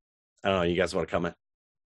 So I don't know. You guys want to comment?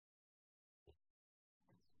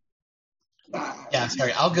 Yeah,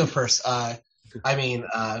 sorry. I'll go first.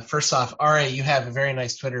 First off, Ari, you have a very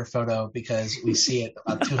nice Twitter photo because we see it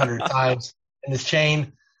about 200 times in this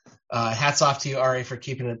chain. Hats off to you, Ari, for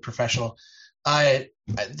keeping it professional.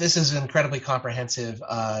 This is incredibly comprehensive.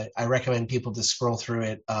 I recommend people to scroll through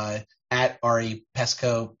it at Ari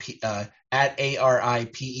Peskoe, at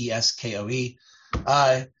ARIPESKOE.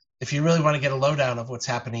 If you really want to get a lowdown of what's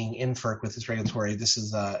happening in FERC with this regulatory, this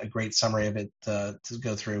is a great summary of it to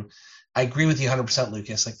go through. I agree with you 100%,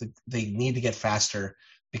 Lucas. Like they need to get faster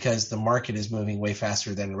because the market is moving way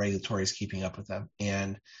faster than regulatory is keeping up with them,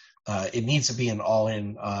 and it needs to be an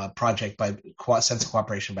all-in project by sense of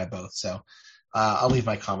cooperation by both. So I'll leave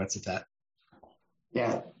my comments at that.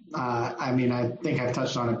 Yeah, I think I've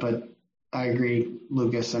touched on it, but I agree,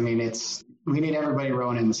 Lucas. We need everybody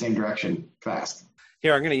rowing in the same direction fast.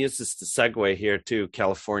 Here, I'm going to use this to segue here to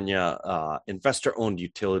California investor-owned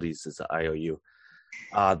utilities as an IOU.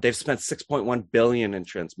 They've spent $6.1 billion in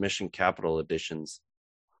transmission capital additions,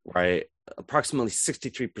 right? Approximately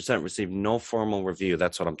 63% received no formal review.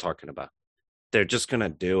 That's what I'm talking about. They're just going to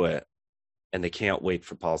do it, and they can't wait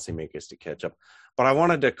for policymakers to catch up. But I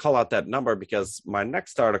wanted to call out that number because my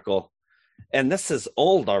next article, and this is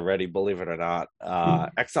old already, believe it or not,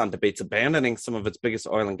 Exxon debates abandoning some of its biggest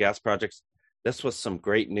oil and gas projects. This was some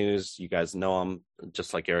great news. You guys know I'm,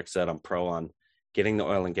 just like Eric said, I'm pro on getting the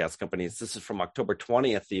oil and gas companies. This is from October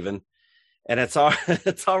 20th even. And it's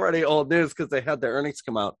already old news because they had their earnings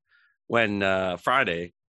come out when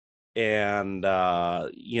Friday. And,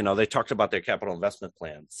 they talked about their capital investment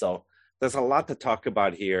plan. So there's a lot to talk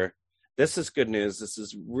about here. This is good news. This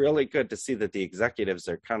is really good to see that the executives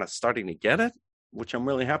are kind of starting to get it, which I'm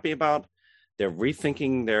really happy about. They're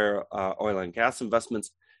rethinking their oil and gas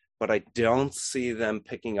investments, but I don't see them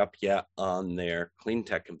picking up yet on their clean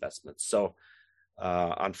tech investments. So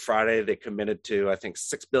on Friday, they committed to, I think,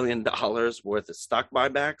 $6 billion worth of stock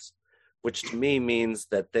buybacks, which to me means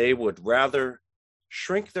that they would rather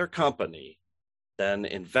shrink their company than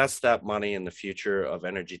invest that money in the future of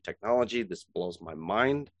energy technology. This blows my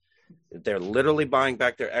mind. They're literally buying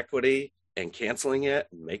back their equity and canceling it,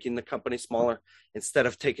 making the company smaller, instead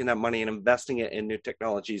of taking that money and investing it in new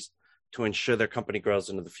technologies to ensure their company grows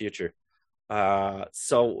into the future.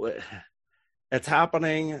 So it's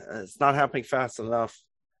happening. It's not happening fast enough.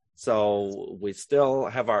 So we still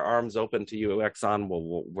have our arms open to you, Exxon.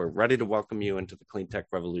 We're ready to welcome you into the clean tech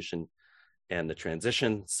revolution and the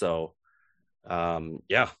transition. So,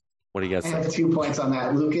 what do you guys think? I have 2 points on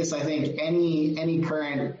that, Lucas. I think any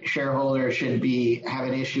current shareholder should have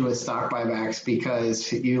an issue with stock buybacks because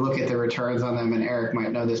you look at the returns on them, and Eric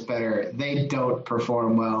might know this better. They don't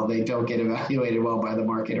perform well. They don't get evaluated well by the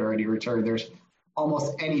market or any return. There's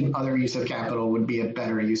almost any other use of capital would be a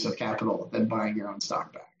better use of capital than buying your own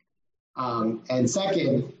stock back. And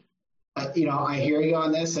second, I hear you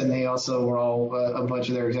on this, and they also were all a bunch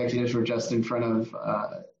of their executives were just in front of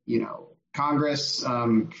Congress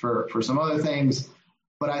for some other things.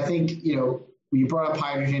 But I think, you brought up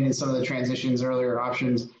hydrogen and some of the transitions earlier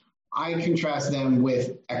options. I contrast them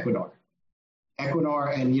with Equinor.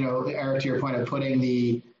 Equinor and, Eric, to your point of putting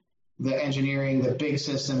the engineering, the big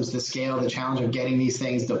systems, the scale, the challenge of getting these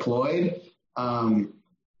things deployed.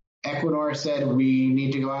 Equinor said we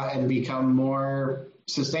need to go out and become more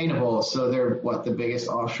sustainable. So they're the biggest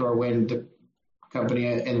offshore wind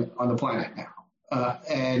company on the planet now.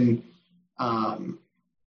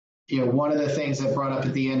 One of the things that brought up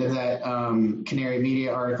at the end of that Canary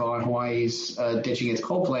Media article on Hawaii's ditching its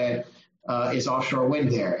coal plant is offshore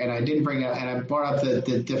wind there. And I didn't bring up, and I brought up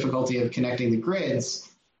the difficulty of connecting the grids.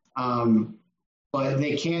 But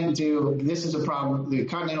they can't this is a problem, the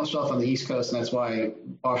continental shelf on the East Coast, and that's why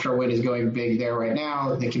offshore wind is going big there right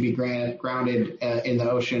now. They can be grounded in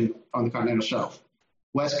the ocean on the continental shelf.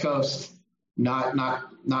 West Coast, not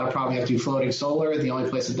a problem. You have to do floating solar. The only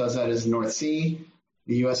place that does that is the North Sea.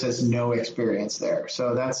 The U.S. has no experience there.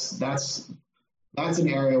 So that's an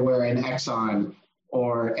area where an Exxon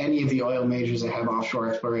or any of the oil majors that have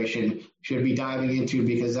offshore exploration should be diving into,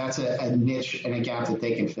 because that's a niche and a gap that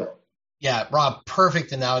they can fill. Yeah, Rob,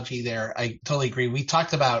 perfect analogy there. I totally agree. We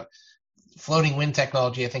talked about floating wind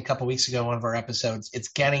technology, I think, a couple of weeks ago in one of our episodes. It's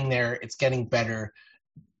getting there. It's getting better.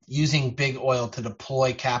 Using big oil to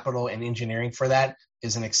deploy capital and engineering for that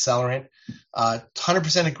is an accelerant.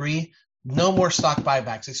 100% agree. No more stock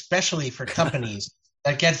buybacks, especially for companies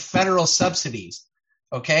that get federal subsidies.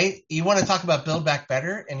 Okay? You want to talk about Build Back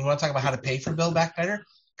Better, and you want to talk about how to pay for Build Back Better?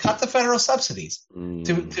 Cut the federal subsidies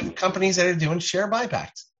to companies that are doing share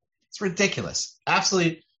buybacks. It's ridiculous.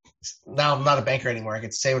 Absolutely. Now I'm not a banker anymore. I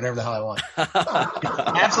can say whatever the hell I want.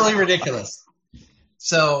 Absolutely ridiculous.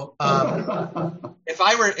 So if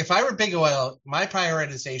I were Big Oil, my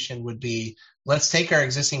prioritization would be, let's take our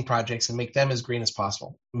existing projects and make them as green as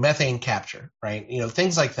possible. Methane capture, right?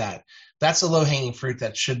 Things like that. That's the low-hanging fruit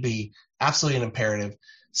that should be absolutely an imperative.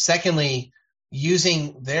 Secondly,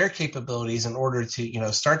 using their capabilities in order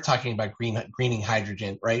to, start talking about greening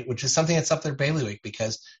hydrogen, right? Which is something that's up their bailiwick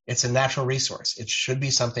because it's a natural resource. It should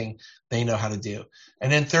be something they know how to do. And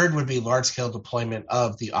then third would be large-scale deployment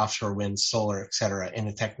of the offshore wind, solar, et cetera, in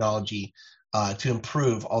the technology to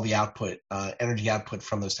improve all the output, energy output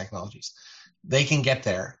from those technologies. They can get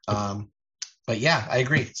there. But yeah, I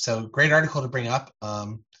agree. So great article to bring up.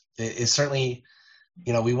 It is certainly,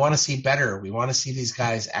 we want to see better. We want to see these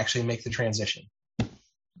guys actually make the transition.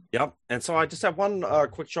 Yep. And so I just have one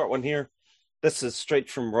quick short one here. This is straight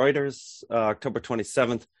from Reuters, October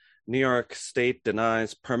 27th. New York State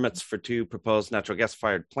denies permits for 2 proposed natural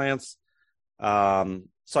gas-fired plants. So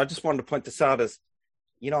I just wanted to point this out as,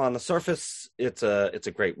 on the surface, it's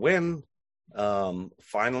a great win.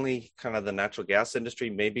 Finally, kind of the natural gas industry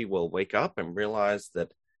maybe will wake up and realize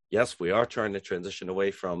that, yes, we are trying to transition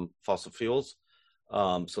away from fossil fuels.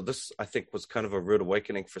 So this, I think, was kind of a rude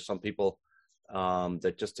awakening for some people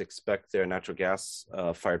that just expect their natural gas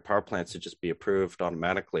fired power plants to just be approved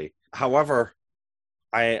automatically. However,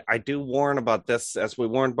 I do warn about this, as we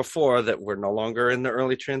warned before, that we're no longer in the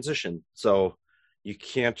early transition. So you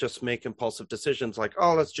can't just make impulsive decisions like,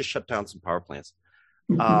 oh, let's just shut down some power plants.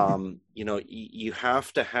 You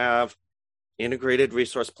have to have integrated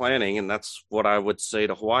resource planning, and that's what I would say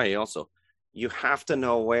to Hawaii also. You have to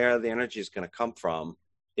know where the energy is going to come from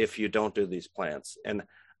if you don't do these plants. And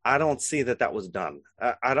I don't see that was done.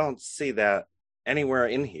 I don't see that anywhere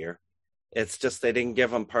in here. It's just they didn't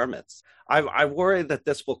give them permits. I worry that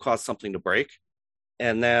this will cause something to break.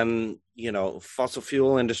 And then, fossil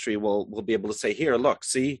fuel industry will be able to say, here, look,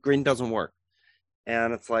 see, green doesn't work.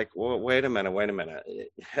 And it's like, well, wait a minute.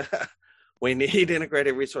 We need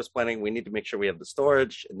integrated resource planning. We need to make sure we have the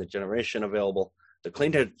storage and the generation available, the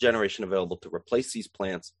clean generation available to replace these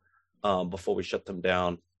plants before we shut them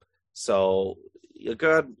down. So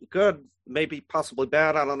good, maybe possibly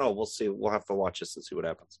bad. I don't know. We'll see. We'll have to watch this and see what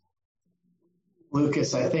happens.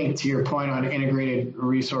 Lucas, I think to your point on integrated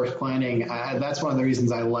resource planning, that's one of the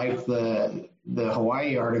reasons I liked the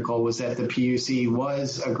Hawaii article, was that the PUC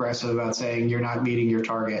was aggressive about saying you're not meeting your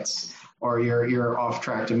targets or you're off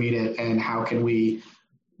track to meet it, and how can we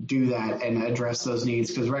do that and address those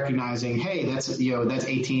needs? Because recognizing, hey, that's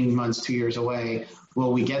 18 months, 2 years away.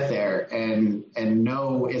 Will we get there? And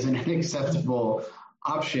no isn't an acceptable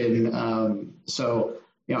option. So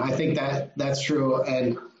I think that's true.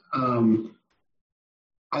 And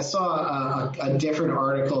I saw a different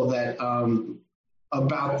article that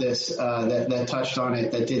about this that touched on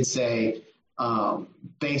it, that did say,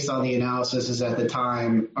 based on the analysis at the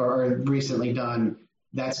time or recently done,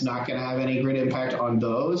 that's not going to have any grid impact on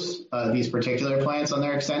these particular plants on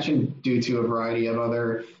their extension due to a variety of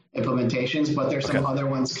other implementations. But there's some other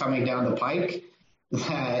ones coming down the pike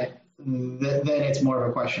that then it's more of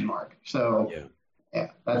a question mark. So yeah,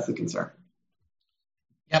 that's the concern.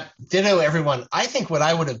 Yep. Ditto, everyone. I think what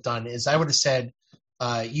I would have done is I would have said,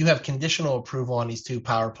 you have conditional approval on these 2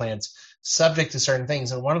 power plants subject to certain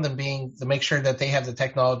things. And one of them being to make sure that they have the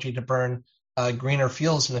technology to burn greener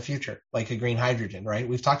fuels in the future, like a green hydrogen, right?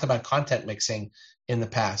 We've talked about content mixing in the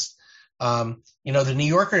past. The New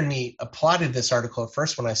Yorker and me applauded this article at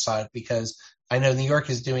first when I saw it, because I know New York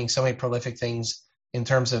is doing so many prolific things in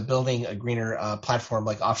terms of building a greener platform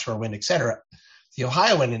like offshore wind, et cetera. The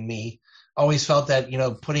Ohioan in me always felt that,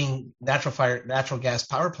 putting natural gas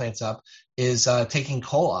power plants up is taking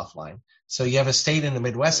coal offline. So you have a state in the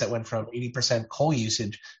Midwest that went from 80% coal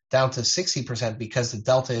usage down to 60% because the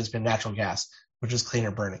delta has been natural gas, which is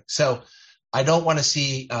cleaner burning. So I don't want to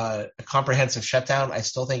see a comprehensive shutdown. I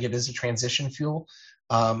still think it is a transition fuel.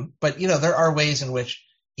 But, there are ways in which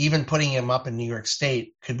even putting them up in New York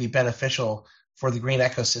State could be beneficial for the green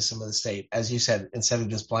ecosystem of the state, as you said, instead of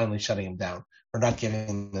just blindly shutting them down or not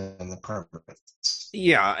giving them the permits.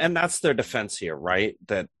 Yeah, and that's their defense here, right?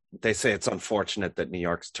 That they say it's unfortunate that New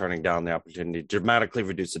York's turning down the opportunity to dramatically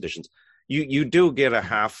reduce emissions. You do get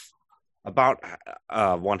about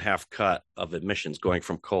 1/2 cut of emissions going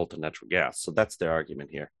from coal to natural gas. So that's their argument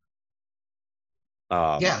here.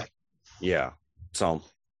 Yeah. So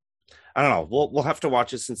I don't know. We'll have to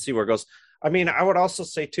watch this and see where it goes. I mean, I would also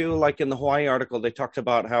say too, like in the Hawaii article, they talked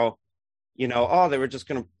about how, they were just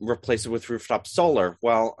going to replace it with rooftop solar.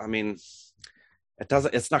 Well, I mean,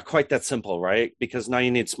 it's not quite that simple, right? Because now you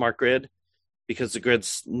need smart grid, because the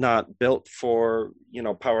grid's not built for,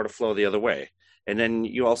 power to flow the other way. And then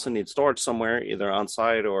you also need storage somewhere, either on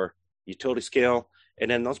site or utility scale. And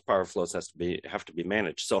then those power flows have to be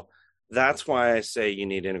managed. So that's why I say you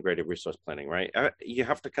need integrated resource planning, right? You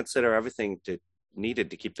have to consider everything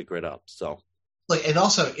needed to keep the grid up. So, and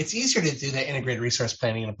also it's easier to do that integrated resource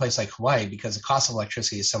planning in a place like Hawaii because the cost of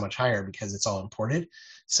electricity is so much higher because it's all imported.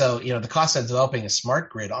 So, the cost of developing a smart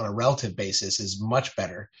grid on a relative basis is much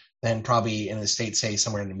better than probably in a state, say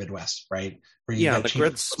somewhere in the Midwest, right? The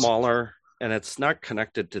grid's smaller and it's not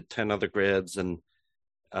connected to 10 other grids. And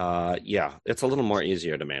it's a little more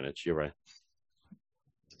easier to manage. You're right.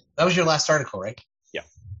 That was your last article, right? Yeah.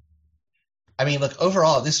 I mean, look,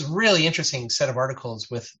 overall, this is a really interesting set of articles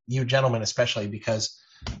with you gentlemen, especially because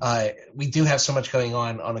we do have so much going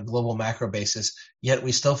on a global macro basis, yet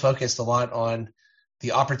we still focused a lot on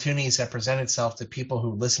the opportunities that present itself to people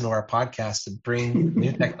who listen to our podcast to bring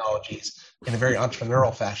new technologies in a very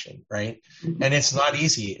entrepreneurial fashion, right? And it's not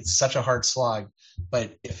easy. It's such a hard slog.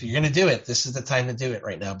 But if you're going to do it, this is the time to do it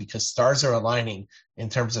right now because stars are aligning in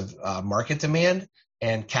terms of market demand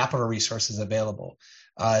and capital resources available.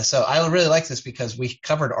 So I really like this because we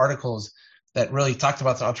covered articles that really talked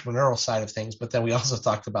about the entrepreneurial side of things, but then we also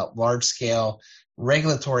talked about large-scale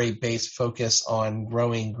regulatory-based focus on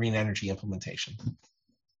growing green energy implementation.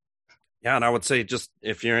 Yeah, and I would say just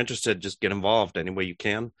if you're interested, just get involved any way you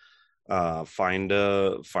can. Find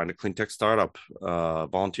a clean tech startup,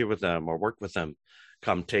 volunteer with them or work with them.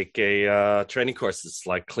 Come take a training courses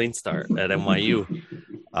like Clean Start at NYU.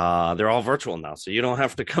 They're all virtual now, so you don't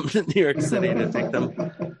have to come to New York City to take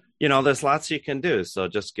them. There's lots you can do, so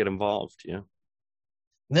just get involved.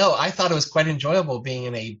 No, I thought it was quite enjoyable being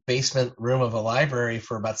in a basement room of a library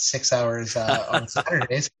for about 6 hours on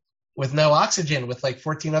Saturdays with no oxygen with like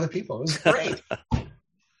 14 other people. It was great.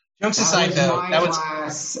 Jokes aside, though, that was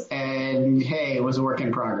class, and hey, it was a work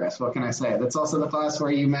in progress. What can I say? That's also the class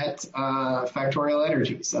where you met Factorial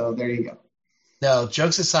Energy. So there you go. No,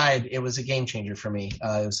 jokes aside, it was a game changer for me.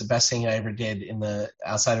 It was the best thing I ever did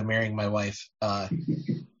outside of marrying my wife.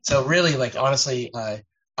 So really, honestly,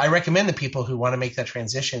 I recommend the people who want to make that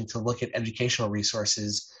transition to look at educational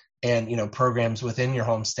resources and programs within your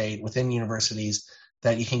home state, within universities,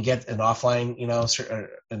 that you can get an offline,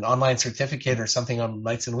 an online certificate or something on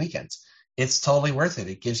nights and weekends. It's totally worth it.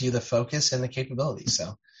 It gives you the focus and the capability.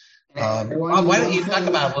 So why don't you talk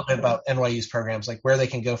about a little bit about NYU's programs, like where they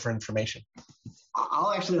can go for information?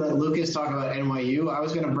 I'll actually let Lucas talk about NYU. I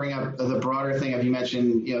was going to bring up the broader thing. If you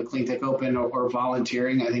mentioned, Clean Tech Open or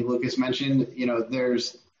volunteering, I think Lucas mentioned,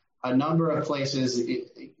 there's a number of places.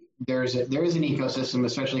 There is an ecosystem,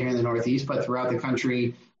 especially here in the Northeast, but throughout the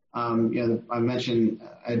country. I mentioned,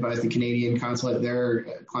 I advise the Canadian Consulate. Their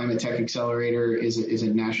Climate Tech Accelerator is a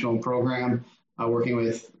national program working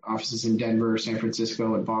with offices in Denver, San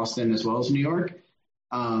Francisco, and Boston, as well as New York.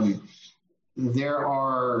 There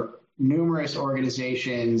are numerous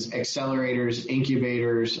organizations, accelerators,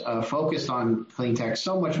 incubators focused on clean tech,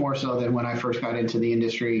 so much more so than when I first got into the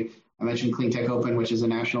industry. I mentioned Clean Tech Open, which is a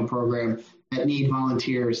national program that need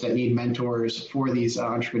volunteers, that need mentors for these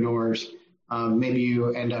entrepreneurs. Maybe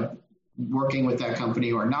you end up working with that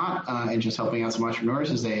company or not, and just helping out some entrepreneurs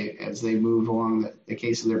as they move along the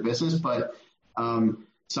case of their business. But some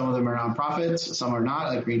of them are nonprofits, some are not.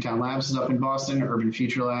 Like Greentown Labs is up in Boston, Urban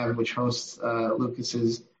Future Lab, which hosts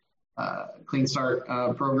Lucas's Clean Start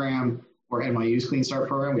program, or NYU's Clean Start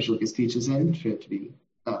program, which Lucas teaches in, to be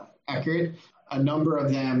accurate. A number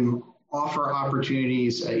of them offer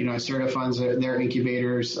opportunities. Certa funds their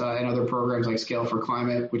incubators and other programs like Scale for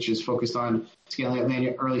Climate, which is focused on scaling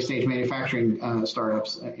up early stage manufacturing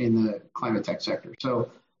startups in the climate tech sector.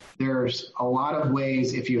 So there's a lot of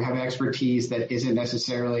ways, if you have expertise that isn't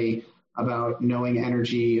necessarily about knowing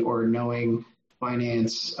energy or knowing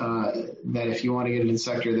finance, that if you want to get into the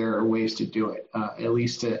sector, there are ways to do it. At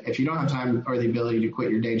least if you don't have time or the ability to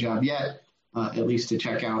quit your day job yet, at least to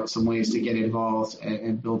check out some ways to get involved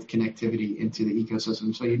and build connectivity into the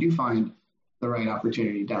ecosystem. So you do find the right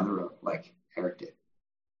opportunity down the road, like Eric did.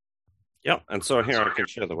 Yeah, and so here I can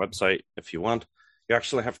share the website if you want. You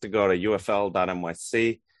actually have to go to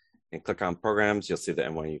ufl.nyc and click on programs. You'll see the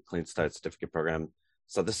NYU Clean Start Certificate Program.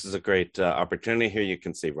 So this is a great opportunity. Here you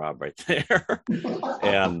can see Rob right there.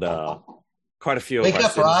 And quite a few Wake of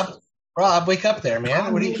up, Rob. Rob, wake up there, man.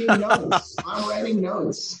 I'm making notes. I'm writing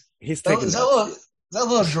notes. He's taking is that a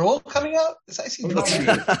little drool coming out? I see drool.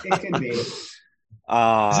 It could be. Is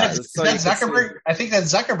that Zuckerberg? I think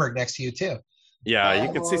that's Zuckerberg next to you, too. Yeah,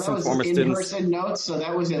 you can see some former students. In-person notes, so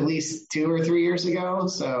that was at least 2 or 3 years ago.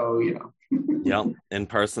 So, Yeah, in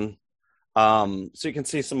person. So you can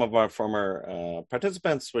see some of our former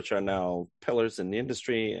participants, which are now pillars in the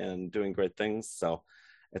industry and doing great things. So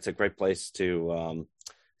it's a great place to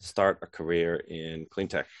start a career in clean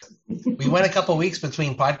tech. We went a couple weeks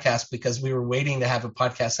between podcasts because we were waiting to have a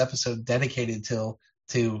podcast episode dedicated to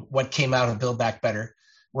what came out of Build Back Better.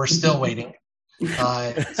 We're still waiting.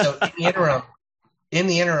 So in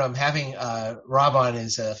the interim, having Rob on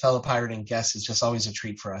as a fellow pirating guest is just always a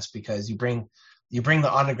treat for us because you bring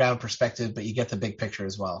the on the ground perspective, but you get the big picture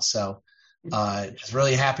as well. So just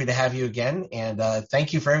really happy to have you again. And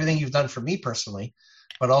thank you for everything you've done for me personally,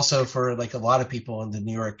 but also for like a lot of people in the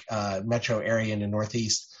New York metro area and the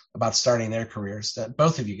Northeast about starting their careers.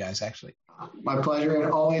 Both of you guys, actually. My pleasure,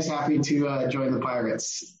 and always happy to join the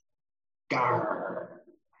Pirates. Garr.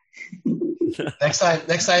 Next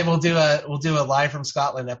time we'll do a live from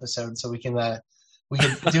Scotland episode, so we can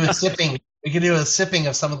do a sipping. We can do a sipping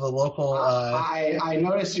of some of the local. I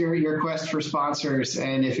noticed your quest for sponsors,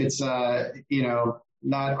 and if it's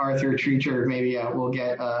not Arthur Treacher, maybe we'll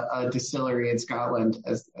get a distillery in Scotland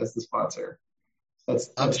as the sponsor. That's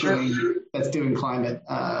doing climate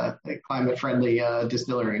friendly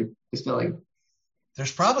distilling.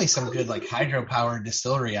 There's probably some good like hydropower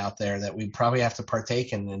distillery out there that we probably have to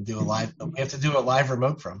partake in and do a live. We have to do a live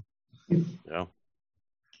remote from. Yeah.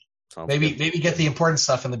 Sounds maybe good. get the important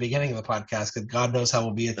stuff in the beginning of the podcast because God knows how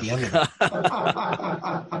we'll be at the end of it.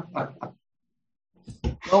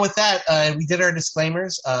 Well, with that, we did our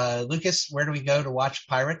disclaimers. Lucas, where do we go to watch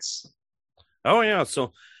Pirates? Oh, yeah.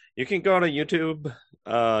 So you can go to YouTube,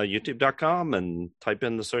 youtube.com, and type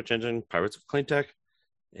in the search engine Pirates of Clean Tech,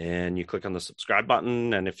 and you click on the subscribe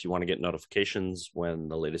button. And if you want to get notifications when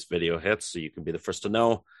the latest video hits, so you can be the first to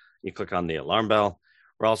know, you click on the alarm bell.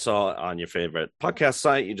 We're also on your favorite podcast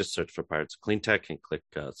site. You just search for Pirates of Clean Tech and click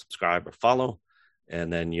subscribe or follow,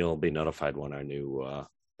 and then you'll be notified when our new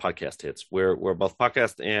podcast hits. We're both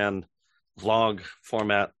podcast and vlog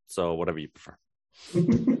format, so whatever you prefer.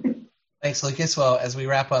 Thanks, Lucas. Well, as we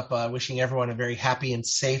wrap up, wishing everyone a very happy and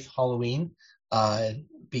safe Halloween.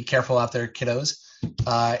 Be careful out there, kiddos.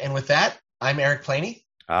 And with that, I'm Eric Planey.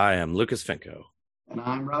 I am Lucas Finko. And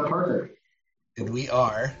I'm Rob Parker. And we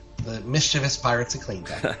are the mischievous Pirates of Clean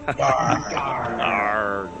Tech.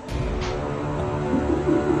 Arr.